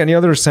trying to think of any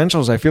other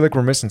essentials. I feel like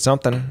we're missing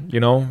something. You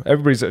know,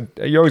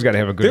 you always got to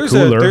have a good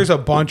cooler. There's a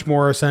bunch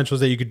more essentials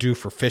that you could do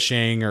for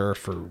fishing or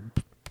for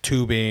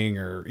tubing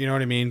or, you know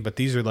what I mean? But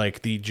these are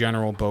like the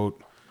general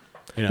boat.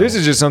 This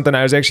is just something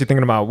I was actually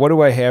thinking about. What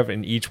do I have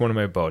in each one of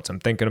my boats? I'm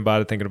thinking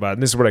about it.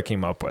 And this is what I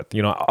came up with.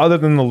 You know, other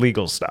than the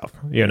legal stuff,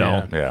 you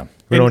know. Yeah.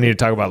 We don't need to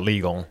talk about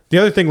legal. The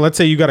other thing, let's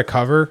say you got a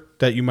cover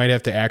that you might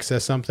have to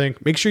access something.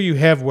 Make sure you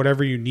have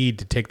whatever you need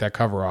to take that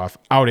cover off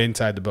out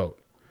inside the boat,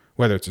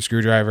 whether it's a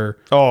screwdriver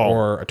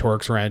or a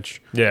Torx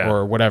wrench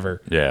or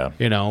whatever. Yeah.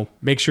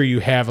 Make sure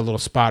you have a little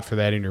spot for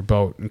that in your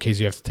boat in case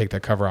you have to take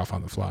that cover off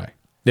on the fly.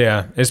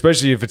 Yeah,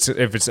 especially if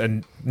it's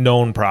a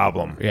known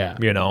problem. Yeah.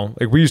 You know,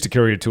 like we used to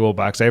carry a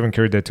toolbox. I haven't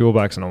carried that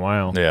toolbox in a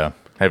while. Yeah.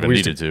 Haven't We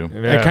used needed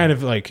to. Yeah. I kind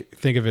of like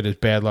think of it as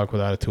bad luck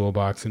without a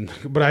toolbox,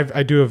 but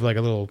I do have like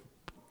a little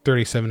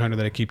 3700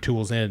 that I keep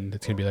tools in.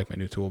 That's gonna be like my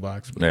new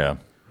toolbox. Yeah.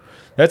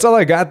 That's all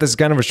I got. This is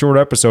kind of a short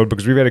episode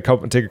because we've had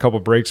to take a couple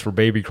breaks for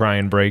baby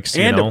crying breaks.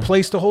 And you know? a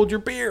place to hold your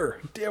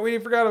beer. Yeah, we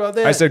forgot about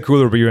that. I said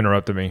cooler, but you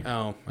interrupted me.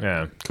 Oh,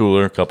 Yeah.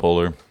 Cooler, cup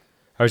holder.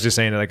 I was just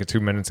saying it like 2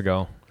 minutes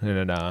ago. And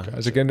then, I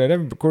was like, and then,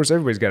 of course,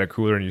 everybody's got a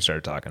cooler, and you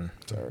started talking.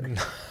 Sorry.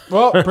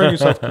 well, bring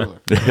yourself a cooler.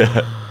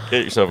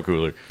 Get yourself a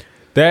cooler.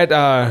 That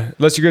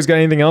unless you guys got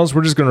anything else,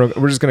 we're just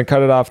gonna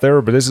cut it off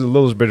there. But this is a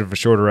little bit of a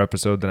shorter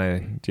episode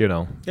than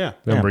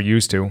we're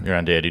used to. You're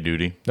on daddy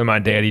duty. I'm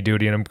on daddy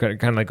duty, and I'm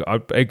kind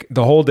of like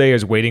the whole day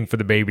is waiting for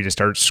the baby to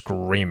start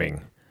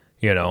screaming.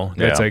 You know,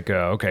 that's like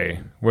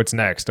okay, what's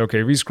next?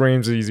 Okay, if he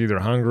screams, he's either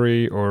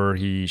hungry or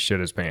he shit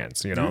his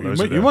pants. You know,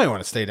 You might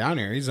want to stay down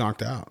here. He's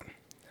knocked out.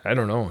 I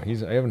don't know.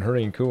 I haven't heard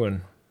any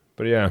cooing,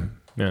 but yeah.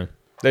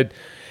 That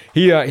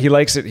he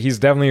likes it. He's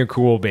definitely a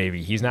cool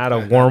baby. He's not a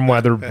warm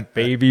weather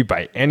baby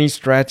by any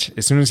stretch.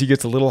 As soon as he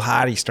gets a little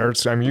hot, he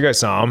starts. I mean, you guys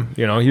saw him.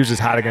 You know, he was just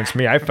hot against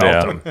me. I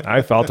felt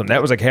him.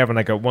 That was like having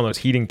like one of those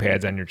heating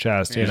pads on your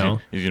chest. You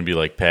know, he's gonna be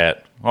like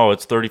Pat. Oh,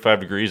 it's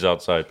 35 degrees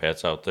outside.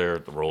 Pat's out there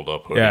with the rolled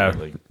up hoodie. Yeah.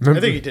 I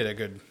think he did a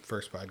good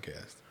first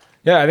podcast.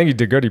 Yeah, I think he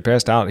did good. He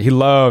passed out. He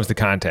loves the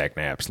contact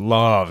naps.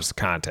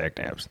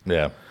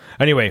 Yeah.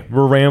 Anyway,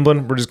 we're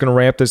rambling. We're just going to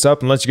wrap this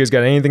up unless you guys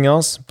got anything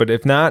else. But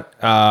if not,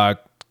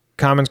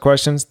 comments,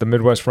 questions, the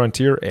Midwest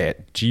Frontier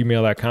at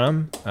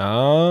gmail.com.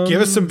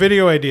 Give us some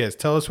video ideas.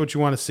 Tell us what you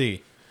want to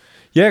see.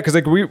 Yeah, because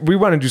like we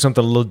want to do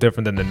something a little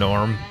different than the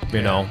norm.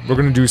 You know, we're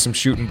going to do some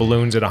shooting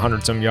balloons at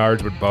 100-some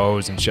yards with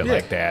bows and shit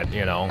like that.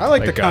 You know, I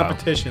like the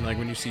competition. Like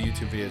when you see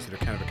YouTube videos that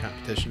are kind of a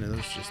competition, and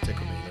those just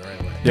tickle me the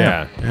right way.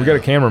 Yeah. We got a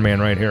cameraman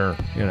right here.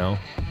 You know,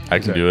 I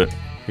can do it.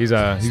 He's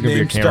gonna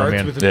be a cameraman.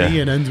 Starts with a B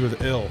and ends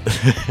with ill.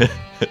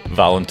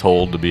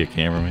 Voluntold to be a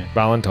cameraman.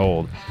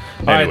 Voluntold.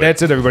 All right,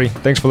 that's it, everybody.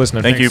 Thanks for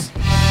listening. Thank you.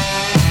 Thanks.